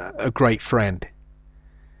a great friend,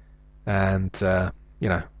 and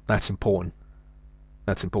that's important.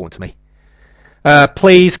 That's important to me.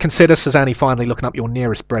 Please consider, says Annie, finally looking up your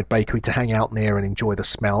nearest bread bakery to hang out near and enjoy the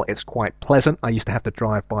smell. It's quite pleasant. I used to have to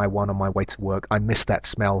drive by one on my way to work. I miss that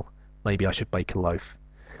smell. Maybe I should bake a loaf.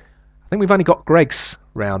 I think we've only got Greg's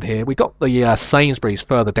round here. We got the Sainsbury's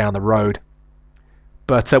further down the road.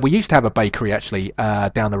 But we used to have a bakery actually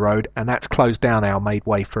down the road, and that's closed down now, made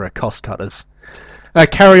way for a cost cutters.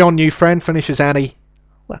 Carry on, new friend, finishes Annie.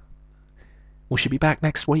 Well, will she be back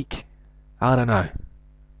next week? I don't know.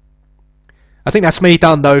 I think that's me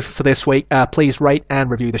done though for this week. Please rate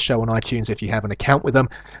and review the show on iTunes if you have an account with them.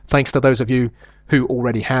 Thanks to those of you who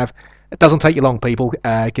already have. It doesn't take you long, people.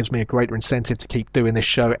 It gives me a greater incentive to keep doing this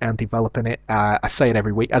show and developing it. I say it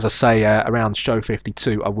every week. As I say, around show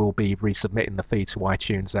 52, I will be resubmitting the feed to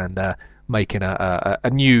iTunes and making a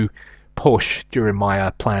new push during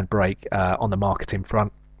my planned break on the marketing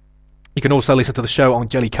front. You can also listen to the show on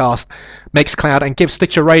Jellycast, Mixcloud, and give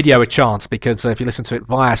Stitcher Radio a chance, because if you listen to it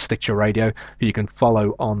via Stitcher Radio, who you can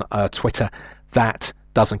follow on Twitter, that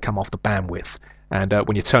doesn't come off the bandwidth. And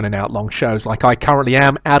when you're turning out long shows like I currently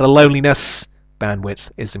am, out of loneliness,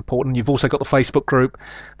 bandwidth is important. You've also got the Facebook group,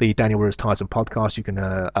 the Daniel Ruiz Tizon podcast. You can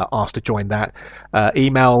ask to join that.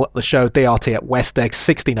 Email the show,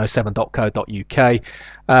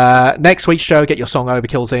 drt@westeg1607.co.uk. Next week's show, get your song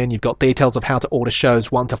Overkills in. You've got details of how to order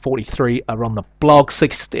shows 1 to 43 are on the blog,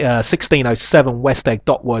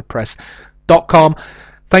 1607westeg.wordpress.com.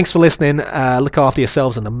 Thanks for listening. Look after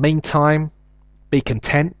yourselves in the meantime. Be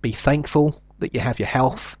content, be thankful that you have your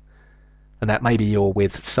health, and that maybe you're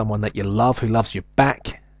with someone that you love, who loves you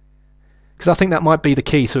back, because I think that might be the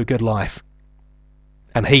key to a good life.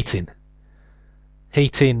 And heating's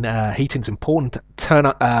important. Turn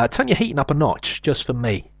your heating up a notch, just for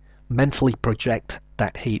me. Mentally project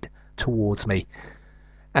that heat towards me.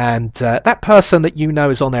 And that person that you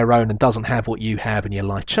know is on their own and doesn't have what you have in your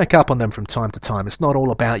life, check up on them from time to time. It's not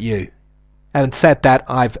all about you. Having said that,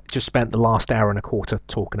 I've just spent the last hour and a quarter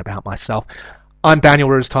talking about myself. I'm Daniel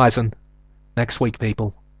Ruiz Tizon. Next week,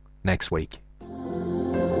 people. Next week.